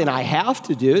not something I have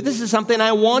to do. This is something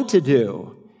I want to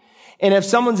do. And if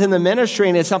someone's in the ministry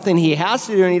and it's something he has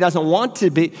to do and he doesn't want to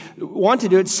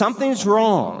do it, something's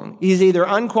wrong. He's either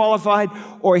unqualified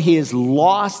or he has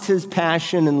lost his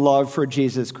passion and love for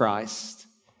Jesus Christ.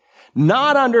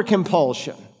 Not under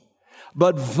compulsion,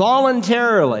 but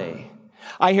voluntarily.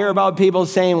 I hear about people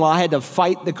saying, well, I had to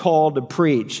fight the call to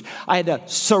preach. I had to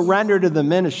surrender to the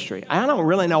ministry. I don't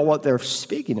really know what they're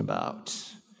speaking about.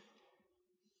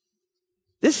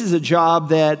 This is a job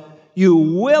that you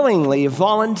willingly,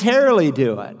 voluntarily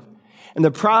do it. In the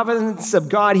providence of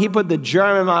God, he put the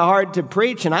germ in my heart to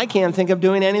preach, and I can't think of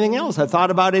doing anything else. I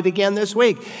thought about it again this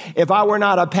week. If I were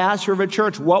not a pastor of a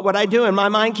church, what would I do? And my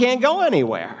mind can't go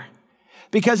anywhere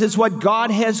because it's what God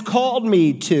has called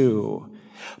me to.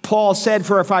 Paul said,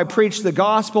 for if I preach the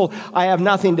gospel, I have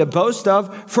nothing to boast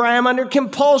of, for I am under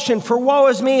compulsion. For woe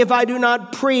is me if I do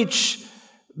not preach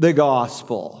the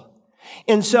gospel.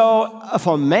 And so if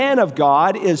a man of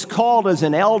God is called as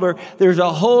an elder, there's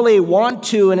a holy want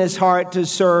to in his heart to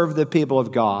serve the people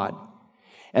of God.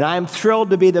 And I'm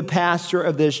thrilled to be the pastor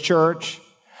of this church.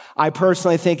 I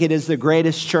personally think it is the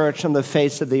greatest church on the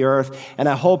face of the earth, and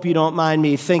I hope you don't mind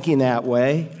me thinking that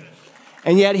way.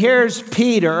 And yet here's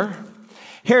Peter.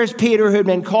 Here's Peter who had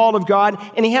been called of God,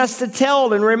 and he has to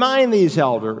tell and remind these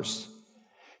elders,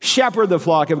 shepherd the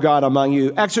flock of God among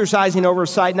you, exercising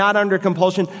oversight, not under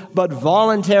compulsion, but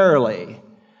voluntarily,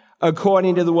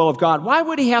 according to the will of God. Why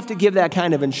would he have to give that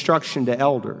kind of instruction to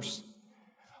elders?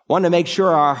 One, to make sure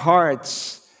our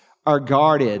hearts are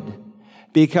guarded,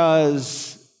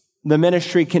 because the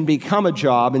ministry can become a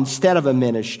job instead of a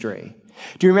ministry.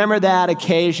 Do you remember that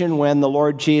occasion when the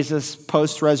Lord Jesus,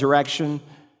 post-resurrection,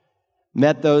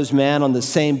 met those men on the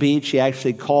same beach? He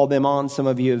actually called them on. Some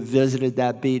of you have visited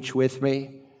that beach with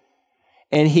me.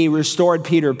 And he restored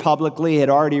Peter publicly. He had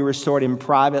already restored him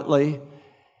privately.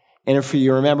 And if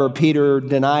you remember, Peter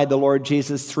denied the Lord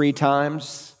Jesus 3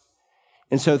 times.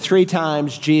 And so 3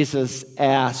 times Jesus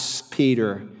asks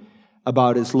Peter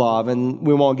about his love. And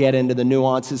we won't get into the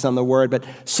nuances on the word, but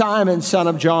Simon, son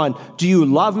of John, do you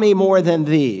love me more than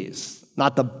these?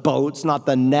 Not the boats, not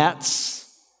the nets,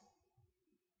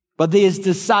 but these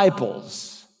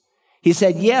disciples. He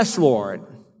said, yes, Lord,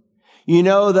 you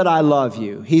know that I love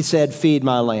you. He said, feed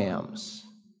my lambs.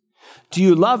 Do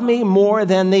you love me more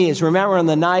than these? Remember on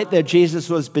the night that Jesus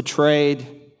was betrayed,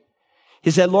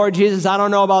 he said, Lord Jesus, I don't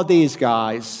know about these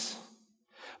guys,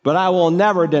 but I will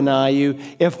never deny you.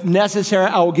 If necessary,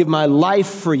 I will give my life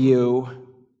for you.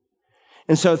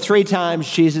 And so 3 times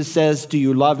Jesus says, do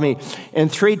you love me?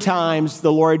 And 3 times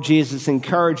the Lord Jesus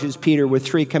encourages Peter with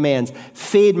 3 commands.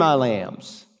 Feed my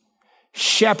lambs,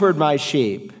 shepherd my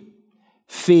sheep,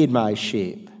 feed my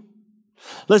sheep.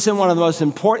 Listen, one of the most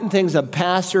important things a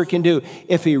pastor can do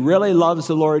if he really loves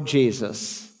the Lord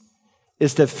Jesus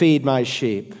is to feed my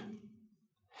sheep.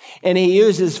 And he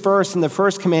uses first in the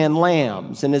first command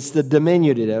lambs, and it's the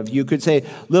diminutive. You could say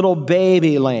little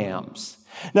baby lambs.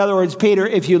 In other words, Peter,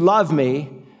 if you love me,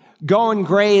 go and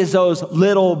graze those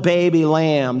little baby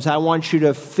lambs. I want you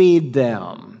to feed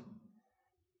them.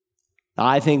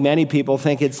 I think many people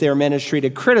think it's their ministry to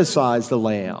criticize the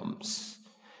lambs,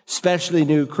 especially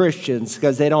new Christians,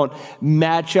 because they don't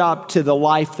match up to the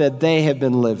life that they have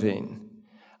been living.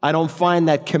 I don't find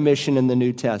that commission in the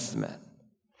New Testament.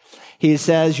 He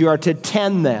says you are to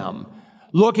tend them,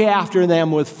 look after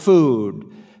them with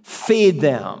food, feed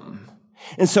them.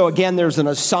 And so again, there's an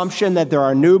assumption that there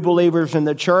are new believers in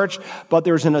the church, but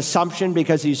there's an assumption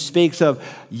because he speaks of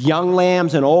young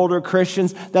lambs and older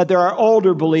Christians, that there are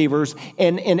older believers.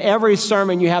 And in every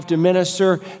sermon, you have to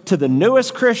minister to the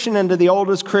newest Christian and to the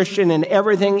oldest Christian and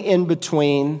everything in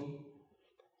between.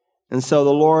 And so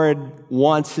the Lord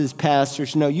wants his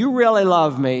pastors to know, you really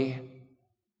love me,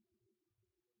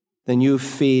 then you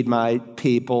feed my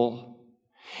people.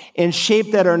 And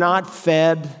sheep that are not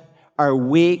fed are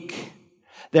weak.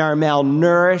 They are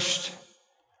malnourished.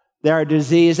 They are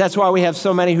diseased. That's why we have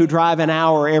so many who drive an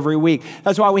hour every week.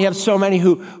 That's why we have so many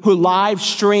who live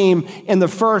stream in the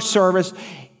first service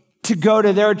to go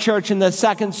to their church in the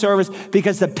second service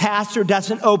because the pastor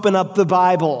doesn't open up the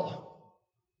Bible.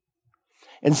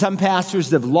 And some pastors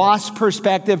have lost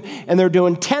perspective and they're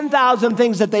doing 10,000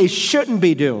 things that they shouldn't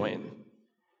be doing.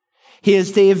 He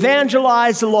is to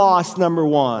evangelize the lost, number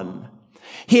 1.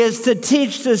 He is to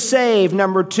teach the saved,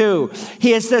 number 2.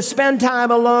 He is to spend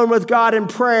time alone with God in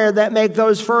prayer that make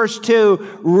those first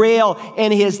 2 real.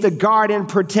 And he is to guard and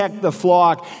protect the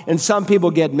flock. And some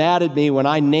people get mad at me when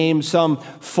I name some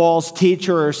false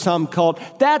teacher or some cult.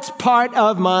 That's part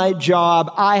of my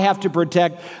job. I have to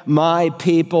protect my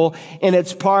people. And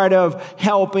it's part of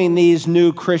helping these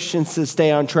new Christians to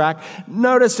stay on track.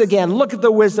 Notice again, look at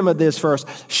the wisdom of this verse.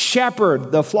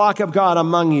 Shepherd the flock of God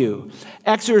among you,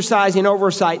 exercising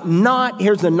oversight, not,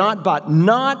 here's the not but,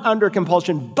 not under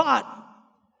compulsion, but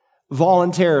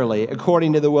voluntarily,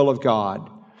 according to the will of God.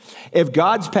 If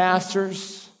God's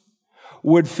pastors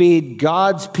would feed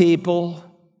God's people,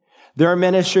 their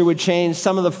ministry would change.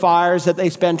 Some of the fires that they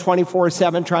spend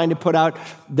 24/7 trying to put out,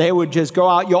 they would just go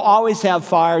out. You'll always have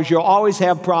fires. You'll always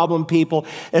have problem people,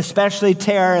 especially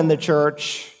terror in the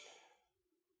church.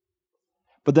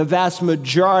 But the vast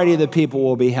majority of the people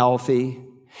will be healthy.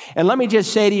 And let me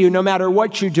just say to you, no matter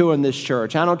what you do in this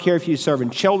church, I don't care if you serve in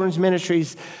children's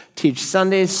ministries, teach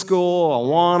Sunday school,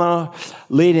 Awana,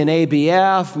 lead in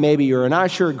ABF, maybe you're an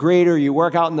usher, greeter, you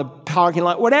work out in the parking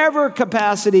lot, whatever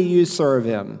capacity you serve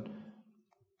in,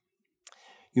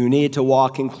 you need to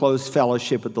walk in close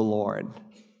fellowship with the Lord.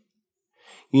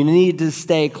 You need to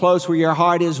stay close where your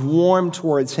heart is warm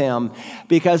towards him,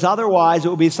 because otherwise it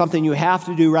will be something you have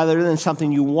to do rather than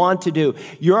something you want to do.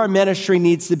 Your ministry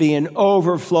needs to be an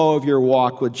overflow of your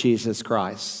walk with Jesus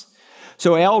Christ.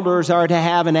 So elders are to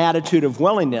have an attitude of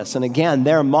willingness. And again,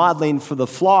 they're modeling for the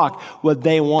flock what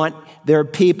they want their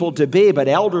people to be. But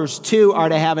elders too are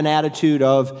to have an attitude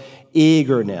of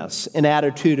eagerness, an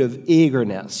attitude of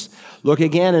eagerness. Look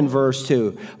again in verse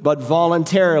 2. But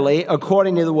voluntarily,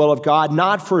 according to the will of God,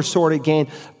 not for sordid gain,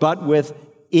 but with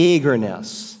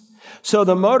eagerness. So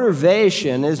the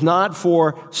motivation is not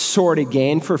for sordid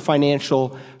gain, for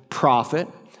financial profit.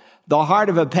 The heart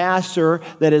of a pastor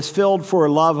that is filled for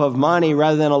a love of money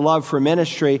rather than a love for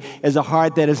ministry is a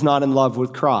heart that is not in love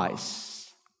with Christ.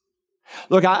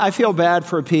 Look, I feel bad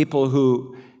for people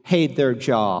who hate their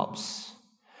jobs.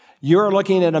 You're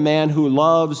looking at a man who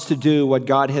loves to do what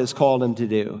God has called him to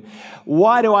do.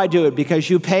 Why do I do it? Because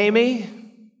you pay me?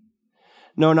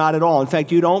 No, not at all. In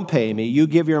fact, you don't pay me. You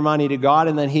give your money to God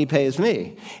and then he pays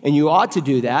me. And you ought to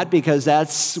do that because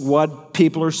that's what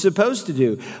people are supposed to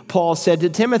do. Paul said to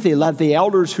Timothy, let the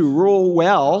elders who rule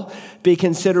well be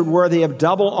considered worthy of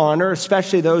double honor,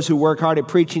 especially those who work hard at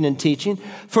preaching and teaching.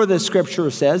 For the scripture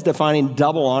says, defining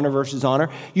double honor versus honor,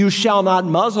 you shall not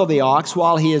muzzle the ox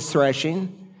while he is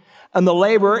threshing, and the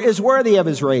laborer is worthy of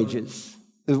his wages.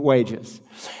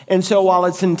 And so while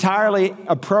it's entirely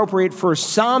appropriate for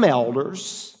some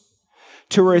elders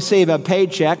to receive a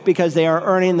paycheck because they are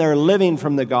earning their living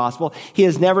from the gospel, he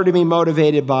is never to be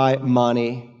motivated by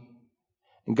money.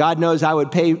 And God knows I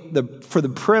would pay for the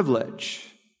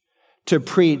privilege to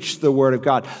preach the word of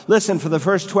God. Listen, for the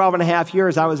first 12 and a half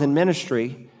years I was in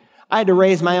ministry, I had to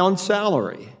raise my own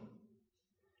salary.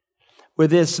 With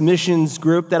this missions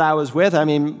group that I was with,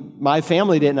 my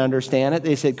family didn't understand it.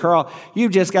 They said, Carl, you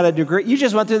just got a degree. You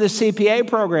just went through the CPA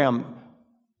program.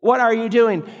 What are you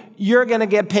doing? You're going to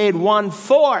get paid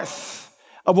 1/4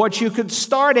 of what you could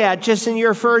start at just in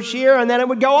your first year, and then it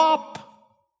would go up.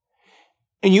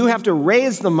 And you have to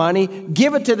raise the money,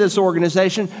 give it to this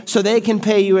organization so they can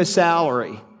pay you a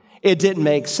salary. It didn't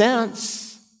make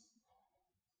sense,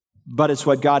 but it's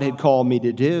what God had called me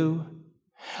to do.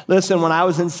 Listen, when I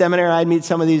was in seminary, I'd meet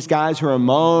some of these guys who were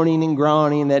moaning and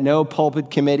groaning that no pulpit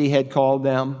committee had called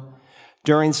them.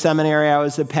 During seminary, I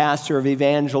was the pastor of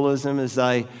evangelism as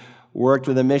I worked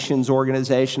with a missions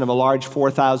organization of a large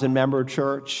 4,000-member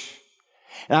church.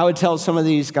 And I would tell some of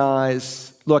these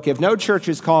guys, look, if no church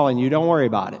is calling you, don't worry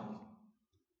about it.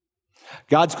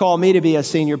 God's called me to be a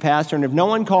senior pastor, and if no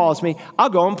one calls me, I'll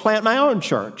go and plant my own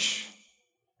church.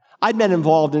 I'd been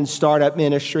involved in startup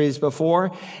ministries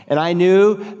before, and I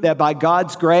knew that by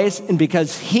God's grace and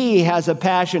because He has a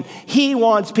passion, He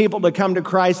wants people to come to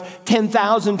Christ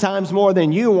 10,000 times more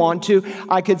than you want to,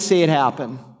 I could see it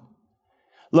happen.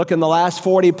 Look, in the last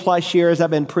 40 plus years I've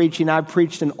been preaching, I've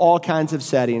preached in all kinds of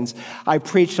settings. I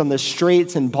preached on the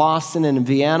streets in Boston and in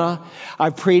Vienna.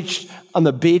 I've preached on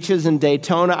the beaches in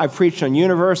Daytona. I've preached on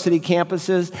university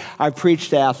campuses. I've preached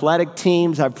to athletic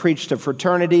teams. I've preached to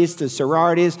fraternities, to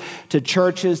sororities, to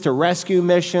churches, to rescue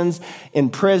missions, in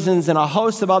prisons, and a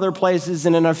host of other places.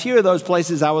 And in a few of those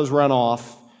places I was run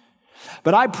off.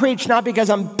 But I preach not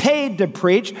because I'm paid to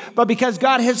preach, but because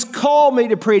God has called me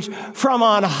to preach. From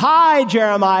on high,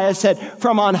 Jeremiah said,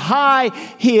 from on high,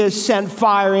 He has sent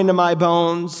fire into my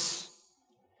bones.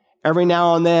 Every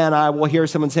now and then I will hear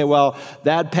someone say, well,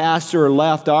 that pastor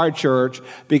left our church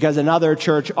because another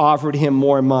church offered him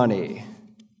more money.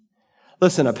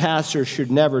 Listen, a pastor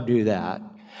should never do that.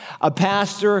 A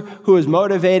pastor who is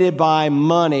motivated by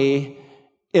money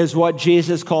is what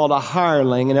Jesus called a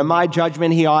hireling, and in my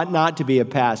judgment, he ought not to be a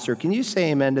pastor. Can you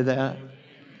say amen to that?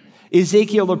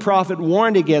 Ezekiel the prophet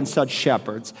warned against such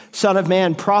shepherds. Son of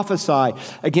man, prophesy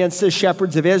against the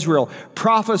shepherds of Israel.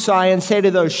 Prophesy and say to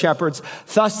those shepherds,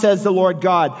 thus says the Lord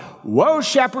God, woe,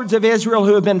 shepherds of Israel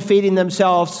who have been feeding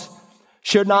themselves.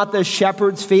 Should not the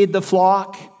shepherds feed the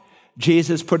flock?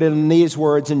 Jesus put it in these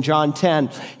words in John 10.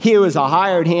 He who is a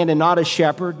hired hand and not a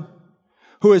shepherd,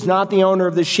 who is not the owner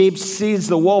of the sheep, sees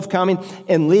the wolf coming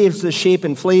and leaves the sheep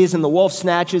and flees, and the wolf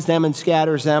snatches them and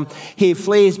scatters them. He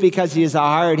flees because he is a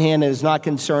hired hand and is not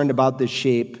concerned about the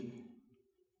sheep.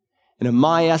 And in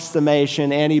my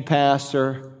estimation, any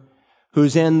pastor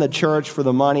who's in the church for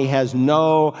the money has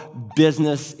no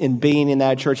business in being in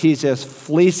that church. He's just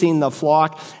fleecing the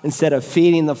flock instead of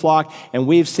feeding the flock. And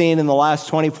we've seen in the last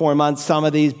 24 months some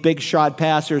of these big shot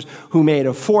pastors who made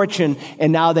a fortune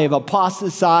and now they've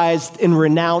apostatized and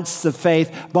renounced the faith,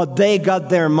 but they got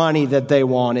their money that they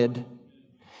wanted.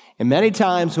 And many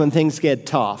times when things get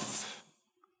tough,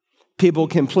 people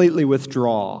completely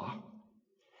withdraw.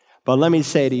 But let me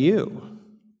say to you,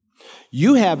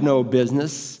 you have no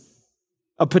business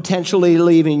of potentially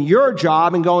leaving your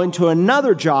job and going to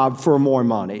another job for more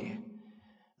money.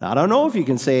 Now, I don't know if you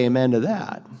can say amen to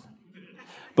that.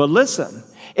 But listen,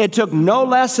 it took no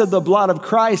less of the blood of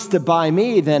Christ to buy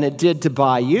me than it did to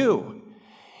buy you.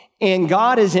 And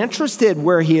God is interested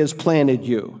where He has planted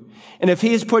you. And if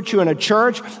He's put you in a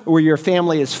church where your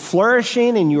family is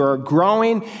flourishing and you are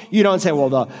growing, you don't say, well,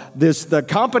 the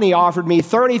company offered me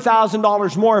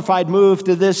 $30,000 more if I'd moved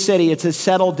to this city. It's a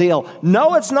settled deal.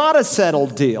 No, it's not a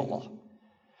settled deal.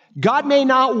 God may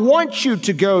not want you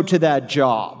to go to that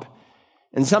job.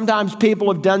 And sometimes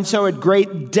people have done so at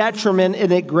great detriment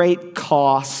and at great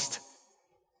cost.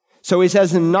 So He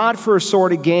says, not for a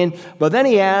sort of gain, but then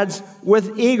He adds,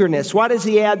 with eagerness. Why does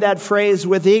He add that phrase,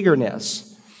 with eagerness?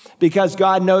 Because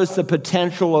God knows the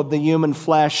potential of the human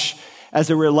flesh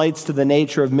as it relates to the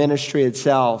nature of ministry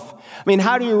itself. I mean,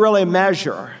 how do you really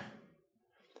measure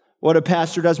what a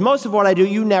pastor does? Most of what I do,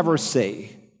 you never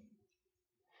see.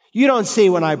 You don't see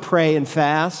when I pray and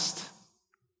fast.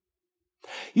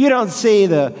 You don't see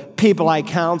the people I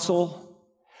counsel,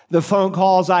 the phone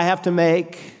calls I have to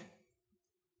make,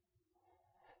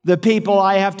 the people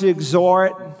I have to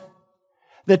exhort,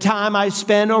 the time I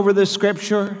spend over the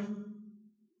Scripture.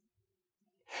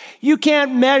 You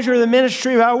can't measure the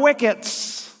ministry by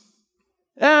wickets.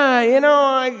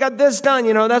 I got this done.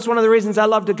 That's one of the reasons I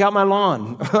love to cut my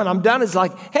lawn. When I'm done, it's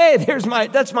like, hey, that's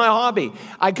my hobby.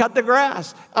 I cut the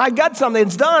grass. I got something.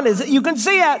 It's done. You can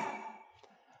see it.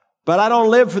 But I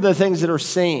don't live for the things that are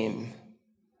seen.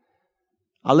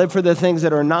 I live for the things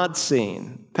that are not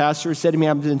seen. Pastor said to me,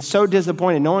 I've been so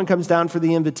disappointed. No one comes down for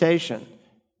the invitation.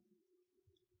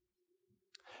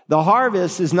 The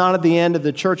harvest is not at the end of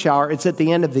the church hour, it's at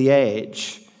the end of the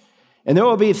age. And there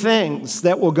will be things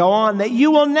that will go on that you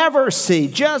will never see.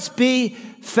 Just be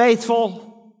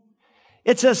faithful.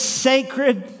 It's a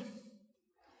sacred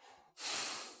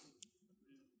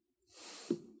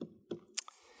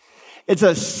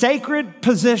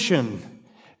position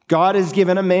God has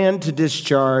given a man to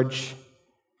discharge.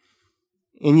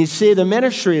 And you see, the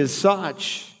ministry is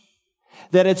such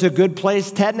that it's a good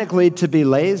place technically to be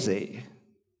lazy.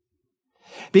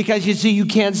 Because you see, you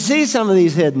can't see some of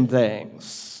these hidden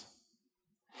things.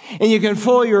 And you can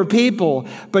fool your people,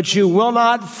 but you will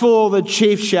not fool the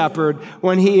chief shepherd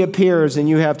when he appears and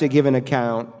you have to give an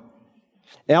account.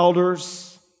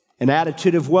 Elders, an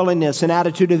attitude of willingness, an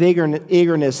attitude of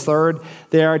eagerness. Third,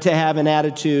 they are to have an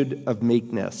attitude of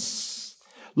meekness.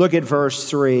 Look at verse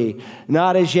 3.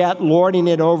 Not as yet lording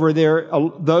it over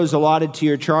those allotted to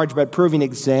your charge, but proving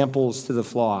examples to the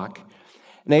flock.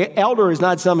 An elder is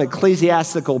not some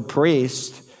ecclesiastical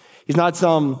priest. He's not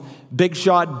some big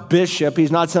shot bishop.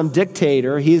 He's not some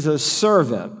dictator. He's a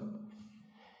servant.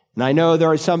 And I know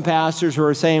there are some pastors who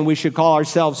are saying we should call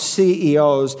ourselves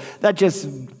CEOs. That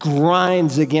just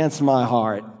grinds against my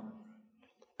heart,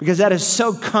 because that is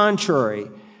so contrary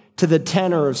to the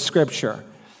tenor of Scripture.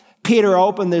 Peter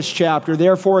opened this chapter,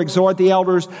 therefore exhort the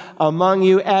elders among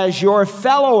you as your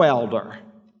fellow elder.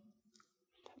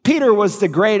 Peter was the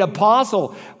great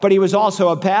apostle, but he was also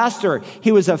a pastor.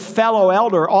 He was a fellow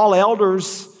elder. All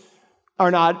elders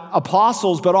are not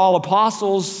apostles, but all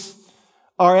apostles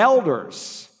are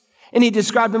elders. And he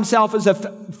described himself as a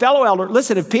fellow elder.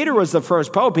 Listen, if Peter was the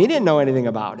first pope, he didn't know anything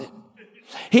about it.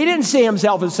 He didn't see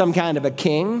himself as some kind of a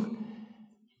king.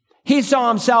 He saw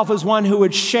himself as one who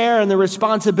would share in the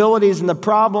responsibilities and the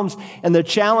problems and the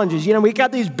challenges. You know, we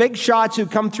got these big shots who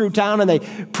come through town and they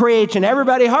preach and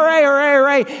everybody, hooray, hooray,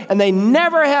 hooray, and they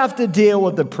never have to deal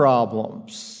with the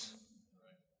problems.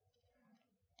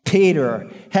 Peter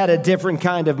had a different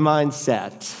kind of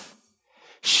mindset.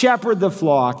 Shepherd the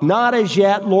flock, not as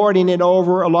yet lording it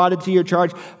over, allotted to your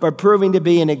charge, but proving to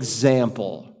be an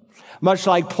example. Much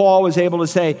like Paul was able to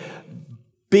say,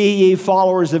 be ye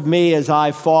followers of me as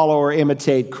I follow or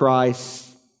imitate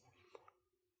Christ.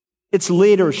 It's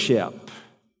leadership.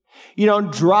 You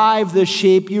don't drive the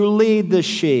sheep, you lead the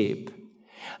sheep.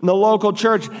 And the local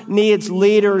church needs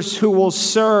leaders who will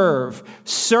serve,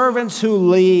 servants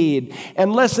who lead.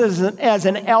 And listen, as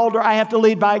an elder, I have to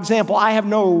lead by example. I have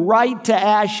no right to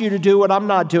ask you to do what I'm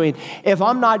not doing. If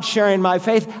I'm not sharing my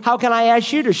faith, how can I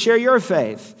ask you to share your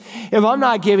faith? If I'm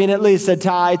not giving at least a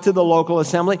tithe to the local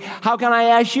assembly, how can I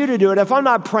ask you to do it? If I'm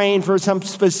not praying for some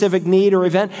specific need or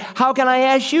event, how can I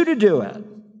ask you to do it?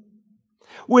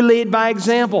 We lead by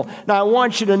example. Now, I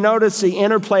want you to notice the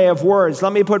interplay of words.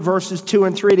 Let me put verses 2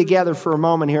 and 3 together for a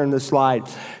moment here in the slide.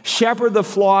 Shepherd the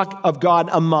flock of God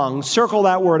among. Circle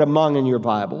that word among in your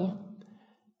Bible.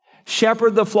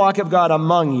 Shepherd the flock of God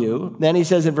among you. Then he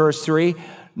says in verse 3,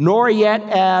 nor yet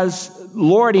as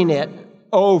lording it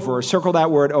over. Circle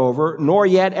that word over. Nor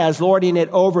yet as lording it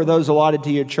over those allotted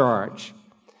to your charge.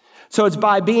 So it's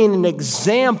by being an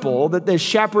example that the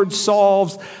shepherd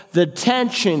solves the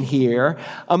tension here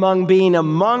among being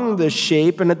among the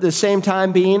sheep and at the same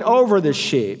time being over the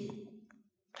sheep.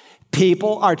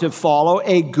 People are to follow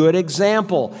a good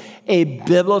example, a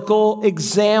biblical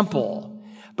example.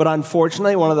 But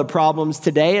unfortunately, one of the problems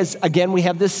today is, again, we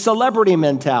have this celebrity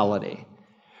mentality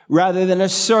rather than a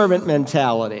servant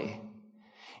mentality.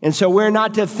 And so we're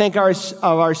not to think of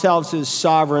ourselves as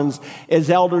sovereigns, as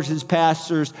elders, as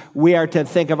pastors. We are to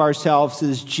think of ourselves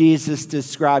as Jesus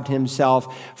described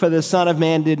himself. For the Son of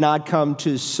Man did not come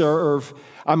to be served,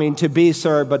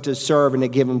 but to serve and to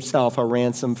give himself a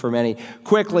ransom for many.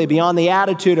 Quickly, beyond the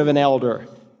attitude of an elder,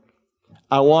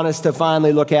 I want us to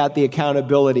finally look at the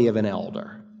accountability of an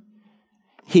elder.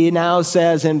 He now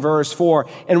says in verse 4,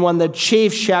 and when the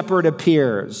chief shepherd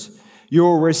appears, you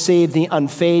will receive the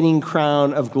unfading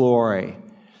crown of glory.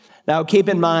 Now, keep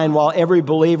in mind, while every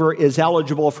believer is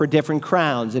eligible for different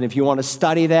crowns, and if you want to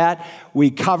study that,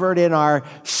 we covered in our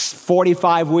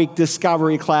 45-week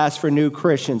discovery class for new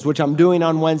Christians, which I'm doing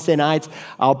on Wednesday nights.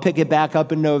 I'll pick it back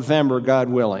up in November, God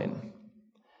willing.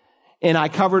 And I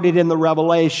covered it in the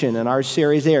Revelation in our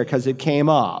series there because it came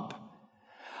up.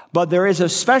 But there is a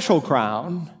special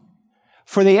crown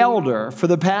for the elder, for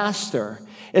the pastor.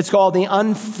 It's called the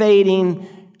unfading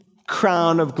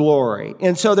crown of glory.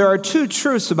 And so there are two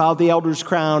truths about the elder's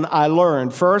crown I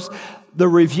learned. First, the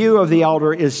review of the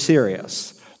elder is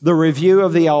serious. The review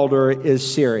of the elder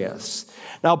is serious.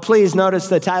 Now, please notice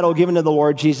the title given to the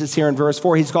Lord Jesus here in verse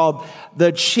 4. He's called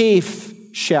the chief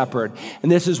shepherd.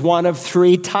 And this is one of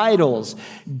three titles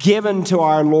given to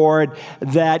our Lord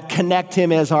that connect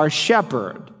him as our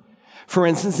shepherd. For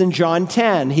instance, in John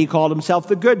 10, he called himself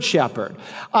the Good Shepherd.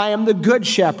 I am the Good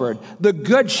Shepherd. The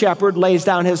Good Shepherd lays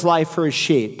down his life for his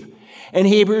sheep. In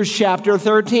Hebrews chapter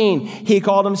 13, he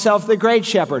called himself the Great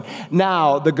Shepherd.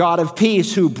 Now, the God of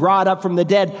peace who brought up from the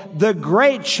dead the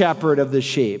Great Shepherd of the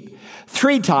sheep.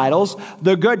 Three titles: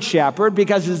 the Good Shepherd,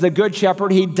 because as the Good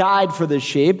Shepherd, he died for the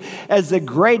sheep. As the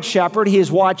Great Shepherd, he is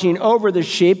watching over the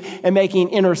sheep and making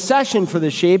intercession for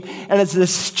the sheep. And as the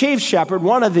Chief Shepherd,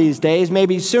 one of these days,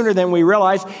 maybe sooner than we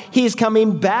realize, he's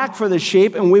coming back for the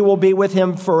sheep, and we will be with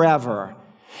him forever.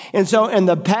 And so in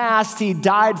the past, he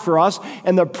died for us.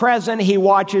 In the present, he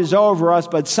watches over us.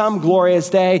 But some glorious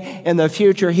day in the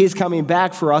future, he's coming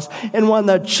back for us. And when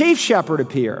the Chief Shepherd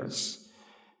appears,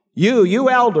 you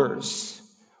elders,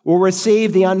 will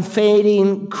receive the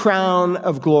unfading crown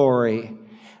of glory.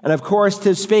 And of course,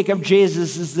 to speak of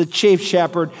Jesus as the chief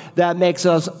shepherd, that makes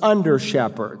us under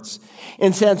shepherds.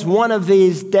 And since one of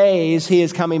these days he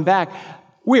is coming back,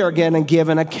 we are going to give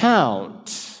an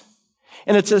account.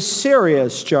 And it's a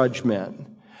serious judgment.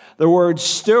 The word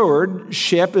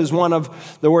stewardship is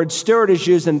the word steward is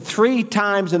used in 3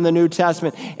 times in the New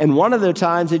Testament. And one of the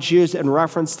times it's used in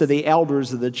reference to the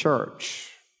elders of the church.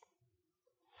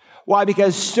 Why?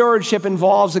 Because stewardship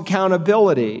involves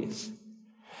accountabilities.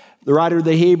 The writer of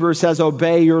the Hebrews says,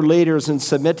 obey your leaders and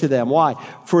submit to them. Why?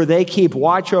 For they keep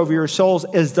watch over your souls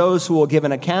as those who will give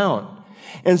an account.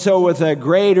 And so with a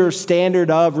greater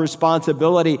standard of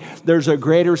responsibility, there's a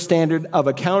greater standard of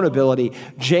accountability.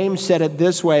 James said it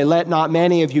this way: let not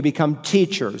many of you become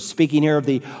teachers. Speaking here of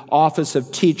the office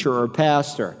of teacher or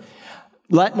pastor.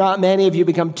 Let not many of you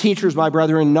become teachers, my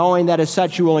brethren, knowing that as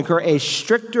such you will incur a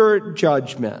stricter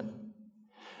judgment.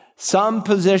 Some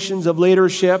positions of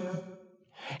leadership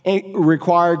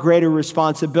require greater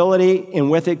responsibility,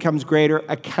 and with it comes greater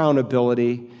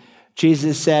accountability.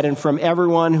 Jesus said, and from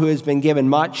everyone who has been given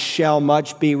much shall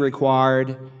much be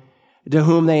required. To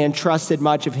whom they entrusted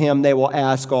much of him, they will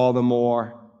ask all the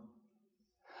more.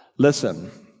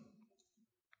 Listen,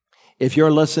 if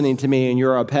you're listening to me and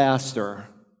you're a pastor,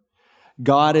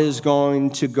 God is going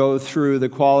to go through the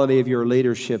quality of your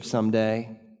leadership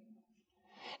someday.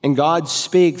 And God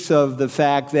speaks of the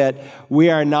fact that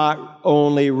we are not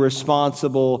only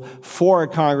responsible for a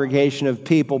congregation of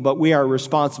people, but we are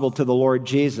responsible to the Lord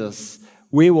Jesus.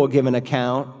 We will give an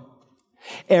account.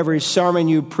 Every sermon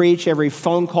you preach, every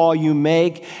phone call you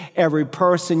make, every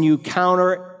person you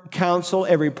counsel,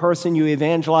 every person you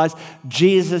evangelize,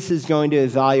 Jesus is going to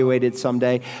evaluate it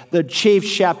someday. The chief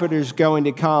shepherd is going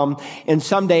to come, and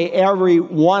someday every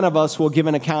one of us will give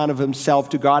an account of himself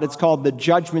to God. It's called the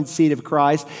judgment seat of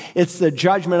Christ. It's the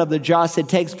judgment of the just. It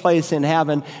takes place in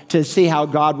heaven to see how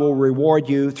God will reward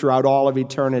you throughout all of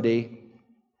eternity.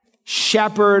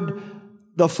 Shepherd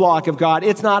the flock of God.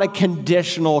 It's not a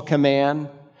conditional command.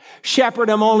 Shepherd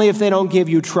them only if they don't give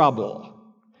you trouble.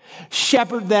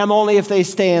 Shepherd them only if they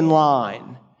stay in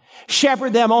line.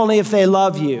 Shepherd them only if they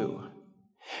love you.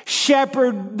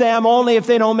 Shepherd them only if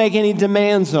they don't make any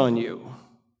demands on you,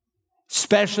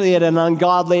 especially at an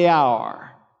ungodly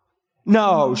hour.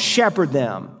 No, shepherd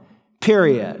them,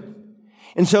 period.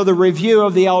 And so the review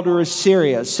of the elder is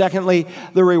serious. Secondly,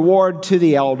 the reward to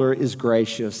the elder is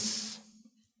gracious.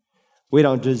 We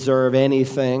don't deserve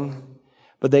anything,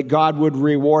 but that God would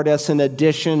reward us in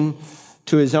addition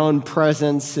to his own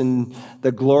presence and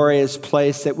the glorious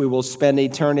place that we will spend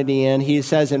eternity in. He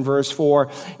says in verse 4,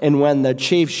 and when the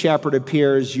chief shepherd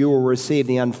appears, you will receive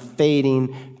the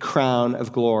unfading crown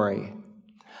of glory.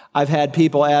 I've had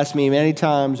people ask me many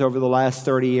times over the last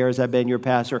 30 years I've been your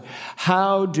pastor,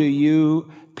 how do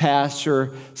you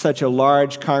pastor such a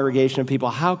large congregation of people?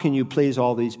 How can you please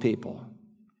all these people?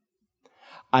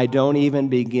 I don't even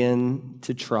begin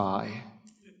to try.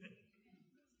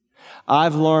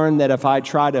 I've learned that if I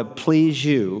try to please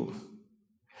you,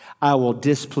 I will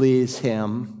displease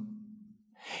him.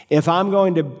 If I'm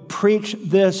going to preach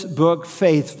this book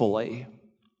faithfully,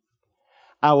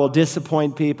 I will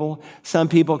disappoint people. Some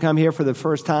people come here for the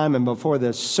first time, and before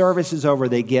the service is over,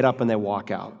 they get up and they walk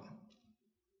out.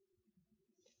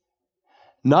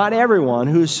 Not everyone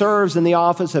who serves in the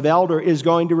office of elder is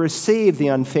going to receive the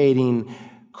unfading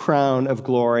crown of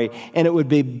glory. And it would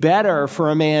be better for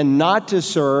a man not to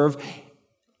serve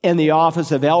in the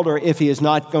office of elder if he is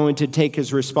not going to take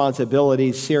his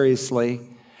responsibilities seriously.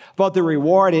 But the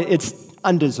reward, it's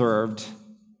undeserved.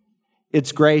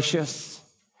 It's gracious.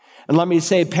 And let me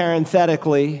say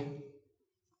parenthetically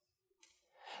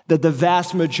that the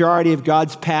vast majority of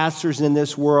God's pastors in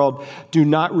this world do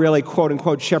not really, quote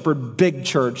unquote, shepherd big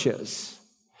churches.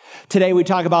 Today we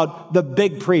talk about the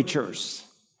big preachers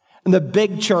and the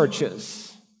big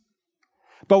churches.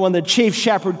 But when the chief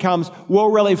shepherd comes, we'll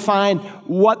really find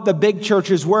what the big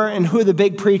churches were and who the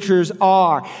big preachers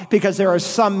are. Because there are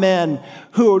some men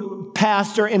who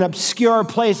pastor in obscure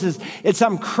places at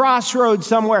some crossroads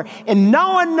somewhere, and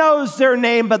no one knows their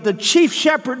name, but the chief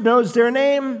shepherd knows their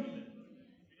name.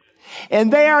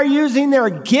 And they are using their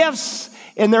gifts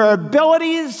and their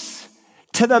abilities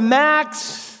to the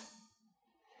max.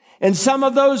 And some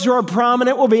of those who are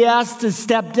prominent will be asked to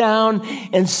step down,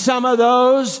 and some of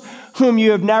those whom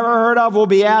you have never heard of will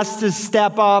be asked to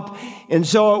step up. And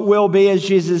so it will be, as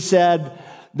Jesus said,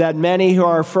 that many who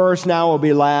are first now will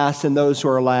be last, and those who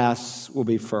are last will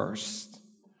be first.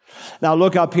 Now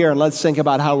look up here and let's think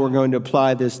about how we're going to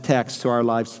apply this text to our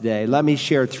lives today. Let me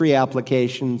share 3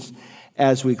 applications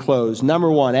as we close.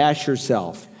 Number 1, ask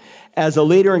yourself, as a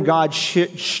leader in God's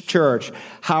church,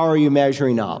 how are you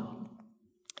measuring up?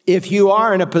 If you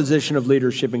are in a position of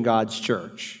leadership in God's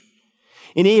church,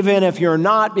 and even if you're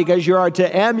not, because you are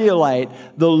to emulate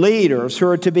the leaders who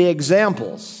are to be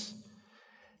examples,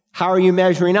 how are you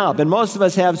measuring up? And most of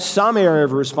us have some area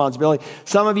of responsibility.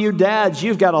 Some of you dads,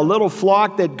 you've got a little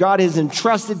flock that God has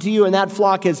entrusted to you, and that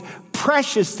flock is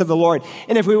precious to the Lord.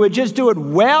 And if we would just do it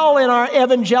well in our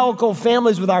evangelical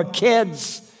families with our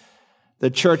kids,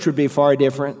 the church would be far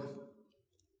different.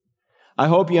 I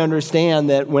hope you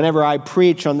understand that whenever I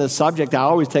preach on this subject, I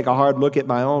always take a hard look at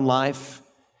my own life.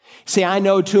 See, I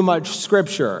know too much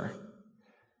Scripture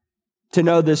to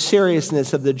know the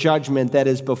seriousness of the judgment that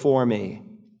is before me.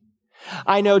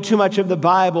 I know too much of the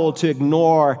Bible to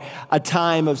ignore a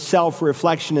time of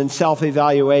self-reflection and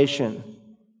self-evaluation.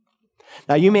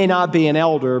 Now, you may not be an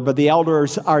elder, but the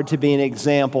elders are to be an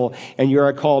example, and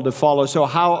you're called to follow. So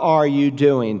how are you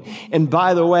doing? And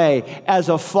by the way, as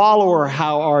a follower,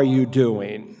 how are you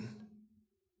doing?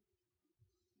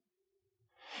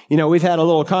 You know, we've had a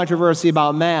little controversy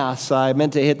about masks. I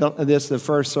meant to hit this the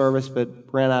first service, but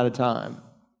ran out of time.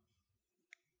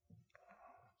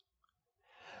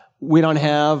 We don't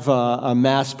have a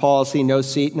mask policy, no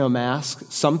seat, no mask.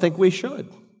 Some think we should.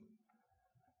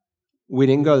 We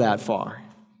didn't go that far.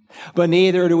 But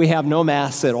neither do we have no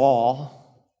masks at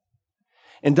all.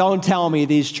 And don't tell me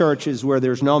these churches where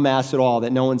there's no masks at all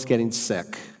that no one's getting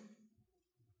sick.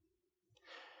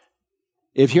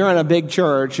 If you're in a big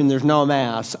church and there's no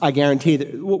mask, I guarantee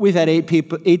that we've had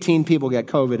 18 people get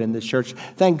COVID in this church.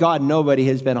 Thank God nobody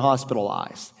has been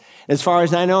hospitalized. As far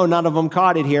as I know, none of them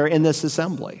caught it here in this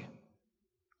assembly.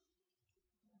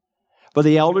 But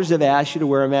the elders have asked you to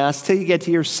wear a mask till you get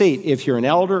to your seat. If you're an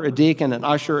elder, a deacon, an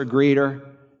usher, a greeter,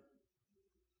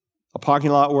 a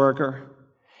parking lot worker.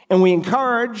 And we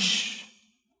encourage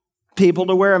people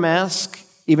to wear a mask,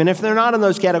 even if they're not in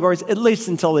those categories, at least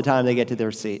until the time they get to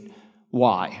their seat.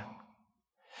 Why?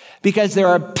 Because there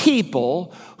are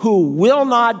people who will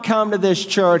not come to this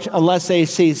church unless they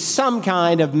see some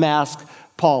kind of mask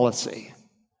policy.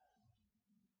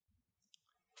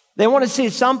 They want to see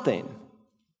something.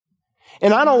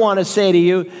 And I don't want to say to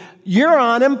you, you're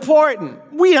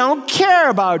unimportant. We don't care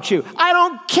about you. I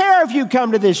don't care if you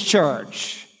come to this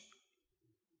church.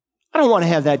 I don't want to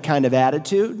have that kind of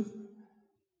attitude.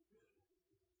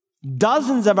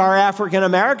 Dozens of our African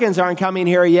Americans aren't coming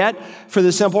here yet for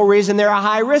the simple reason they're a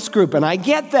high-risk group, and I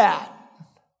get that.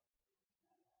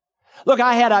 Look,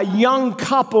 I had a young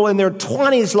couple in their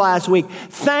 20s last week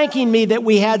thanking me that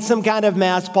we had some kind of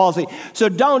mask policy. So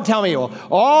don't tell me, well,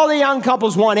 all the young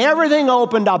couples want everything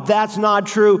opened up. That's not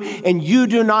true. And you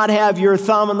do not have your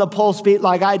thumb on the pulse beat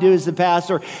like I do as the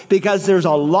pastor, because there's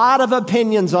a lot of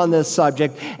opinions on this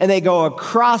subject, and they go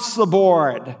across the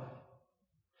board.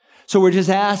 So we're just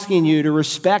asking you to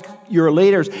respect your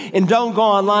leaders and don't go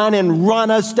online and run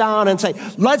us down and say,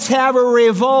 let's have a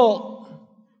revolt.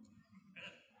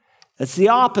 That's the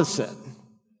opposite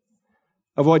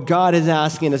of what God is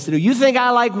asking us to do. You think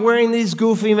I like wearing these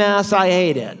goofy masks? I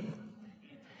hate it.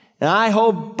 And I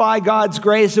hope by God's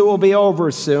grace it will be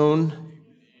over soon.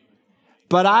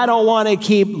 But I don't want to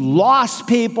keep lost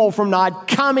people from not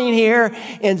coming here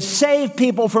and save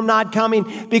people from not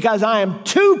coming because I am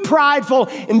too prideful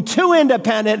and too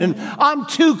independent and I'm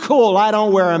too cool. I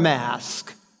don't wear a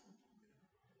mask.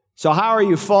 So how are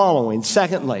you following?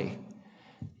 Secondly,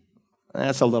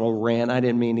 that's a little rant. I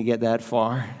didn't mean to get that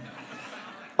far.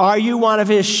 Are you one of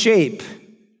his sheep?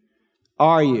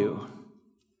 Are you?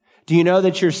 Do you know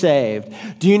that you're saved?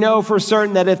 Do you know for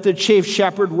certain that if the chief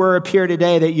shepherd were up here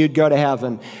today that you'd go to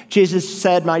heaven? Jesus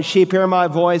said, my sheep hear my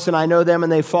voice and I know them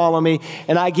and they follow me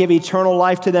and I give eternal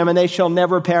life to them and they shall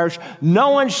never perish.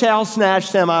 No one shall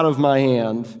snatch them out of my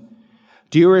hand.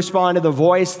 Do you respond to the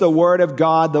voice, the word of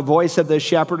God, the voice of the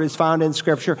shepherd is found in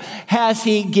Scripture? Has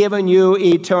he given you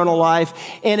eternal life?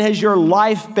 And has your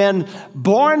life been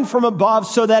born from above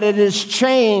so that it is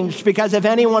changed? Because if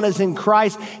anyone is in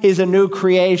Christ, he's a new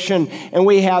creation. And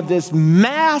we have this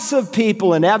mass of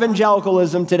people in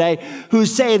evangelicalism today who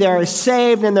say they are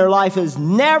saved and their life has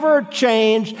never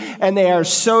changed, and they are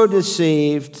so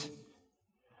deceived.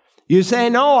 You say,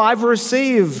 no, I've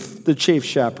received the chief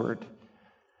shepherd.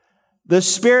 The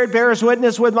Spirit bears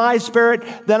witness with my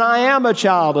spirit that I am a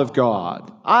child of God.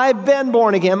 I've been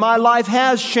born again. My life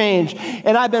has changed.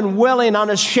 And I've been willing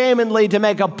unashamedly to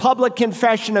make a public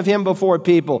confession of him before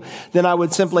people. Then I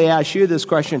would simply ask you this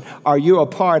question: are you a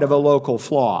part of a local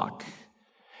flock?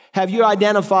 Have you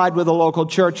identified with a local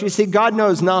church? You see, God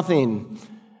knows nothing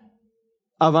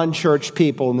of unchurched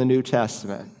people in the New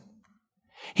Testament.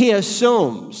 He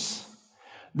assumes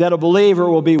that a believer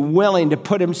will be willing to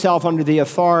put himself under the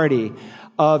authority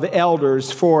of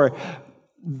elders for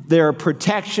their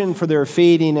protection, for their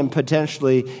feeding, and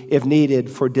potentially, if needed,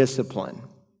 for discipline.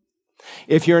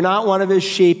 If you're not one of his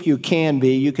sheep, you can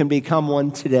be. You can become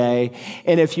one today.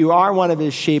 And if you are one of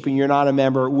his sheep and you're not a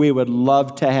member, we would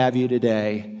love to have you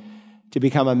today to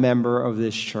become a member of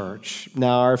this church.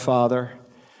 Now, our Father,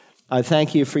 I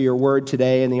thank you for your word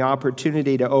today and the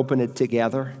opportunity to open it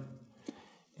together.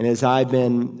 And as I've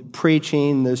been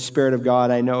preaching, the Spirit of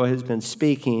God, I know, has been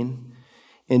speaking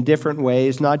in different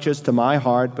ways, not just to my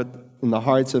heart, but in the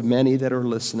hearts of many that are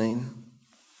listening.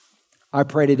 I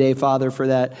pray today, Father, for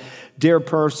that dear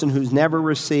person who's never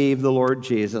received the Lord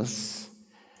Jesus.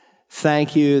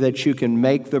 Thank you that you can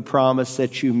make the promise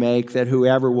that you make, that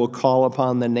whoever will call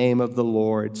upon the name of the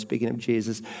Lord, speaking of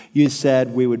Jesus, you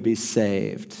said we would be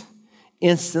saved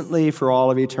instantly for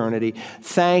all of eternity.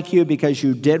 Thank you because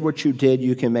you did what you did.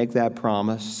 You can make that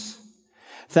promise.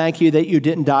 Thank you that you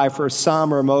didn't die for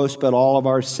some or most, but all of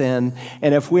our sin.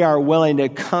 And if we are willing to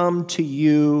come to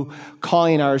you,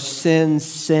 calling our sins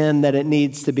sin, that it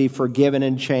needs to be forgiven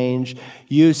and changed,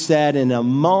 you said in a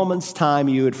moment's time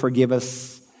you would forgive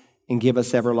us and give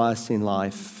us everlasting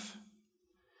life.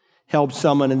 Help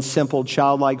someone in simple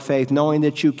childlike faith, knowing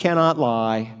that you cannot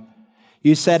lie.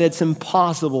 You said it's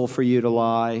impossible for you to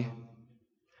lie.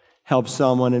 Help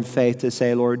someone in faith to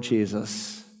say, Lord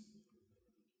Jesus,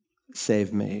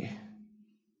 save me.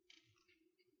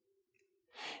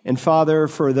 And Father,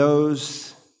 for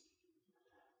those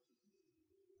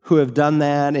who have done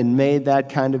that and made that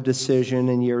kind of decision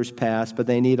in years past, but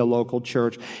they need a local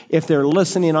church, if they're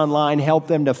listening online, help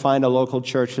them to find a local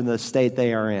church in the state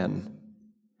they are in.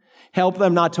 Help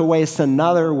them not to waste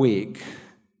another week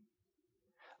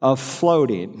of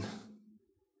floating,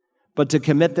 but to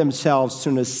commit themselves to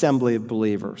an assembly of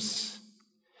believers.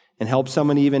 And help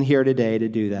someone even here today to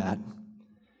do that.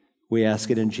 We ask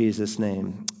it in Jesus'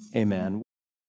 name. Amen.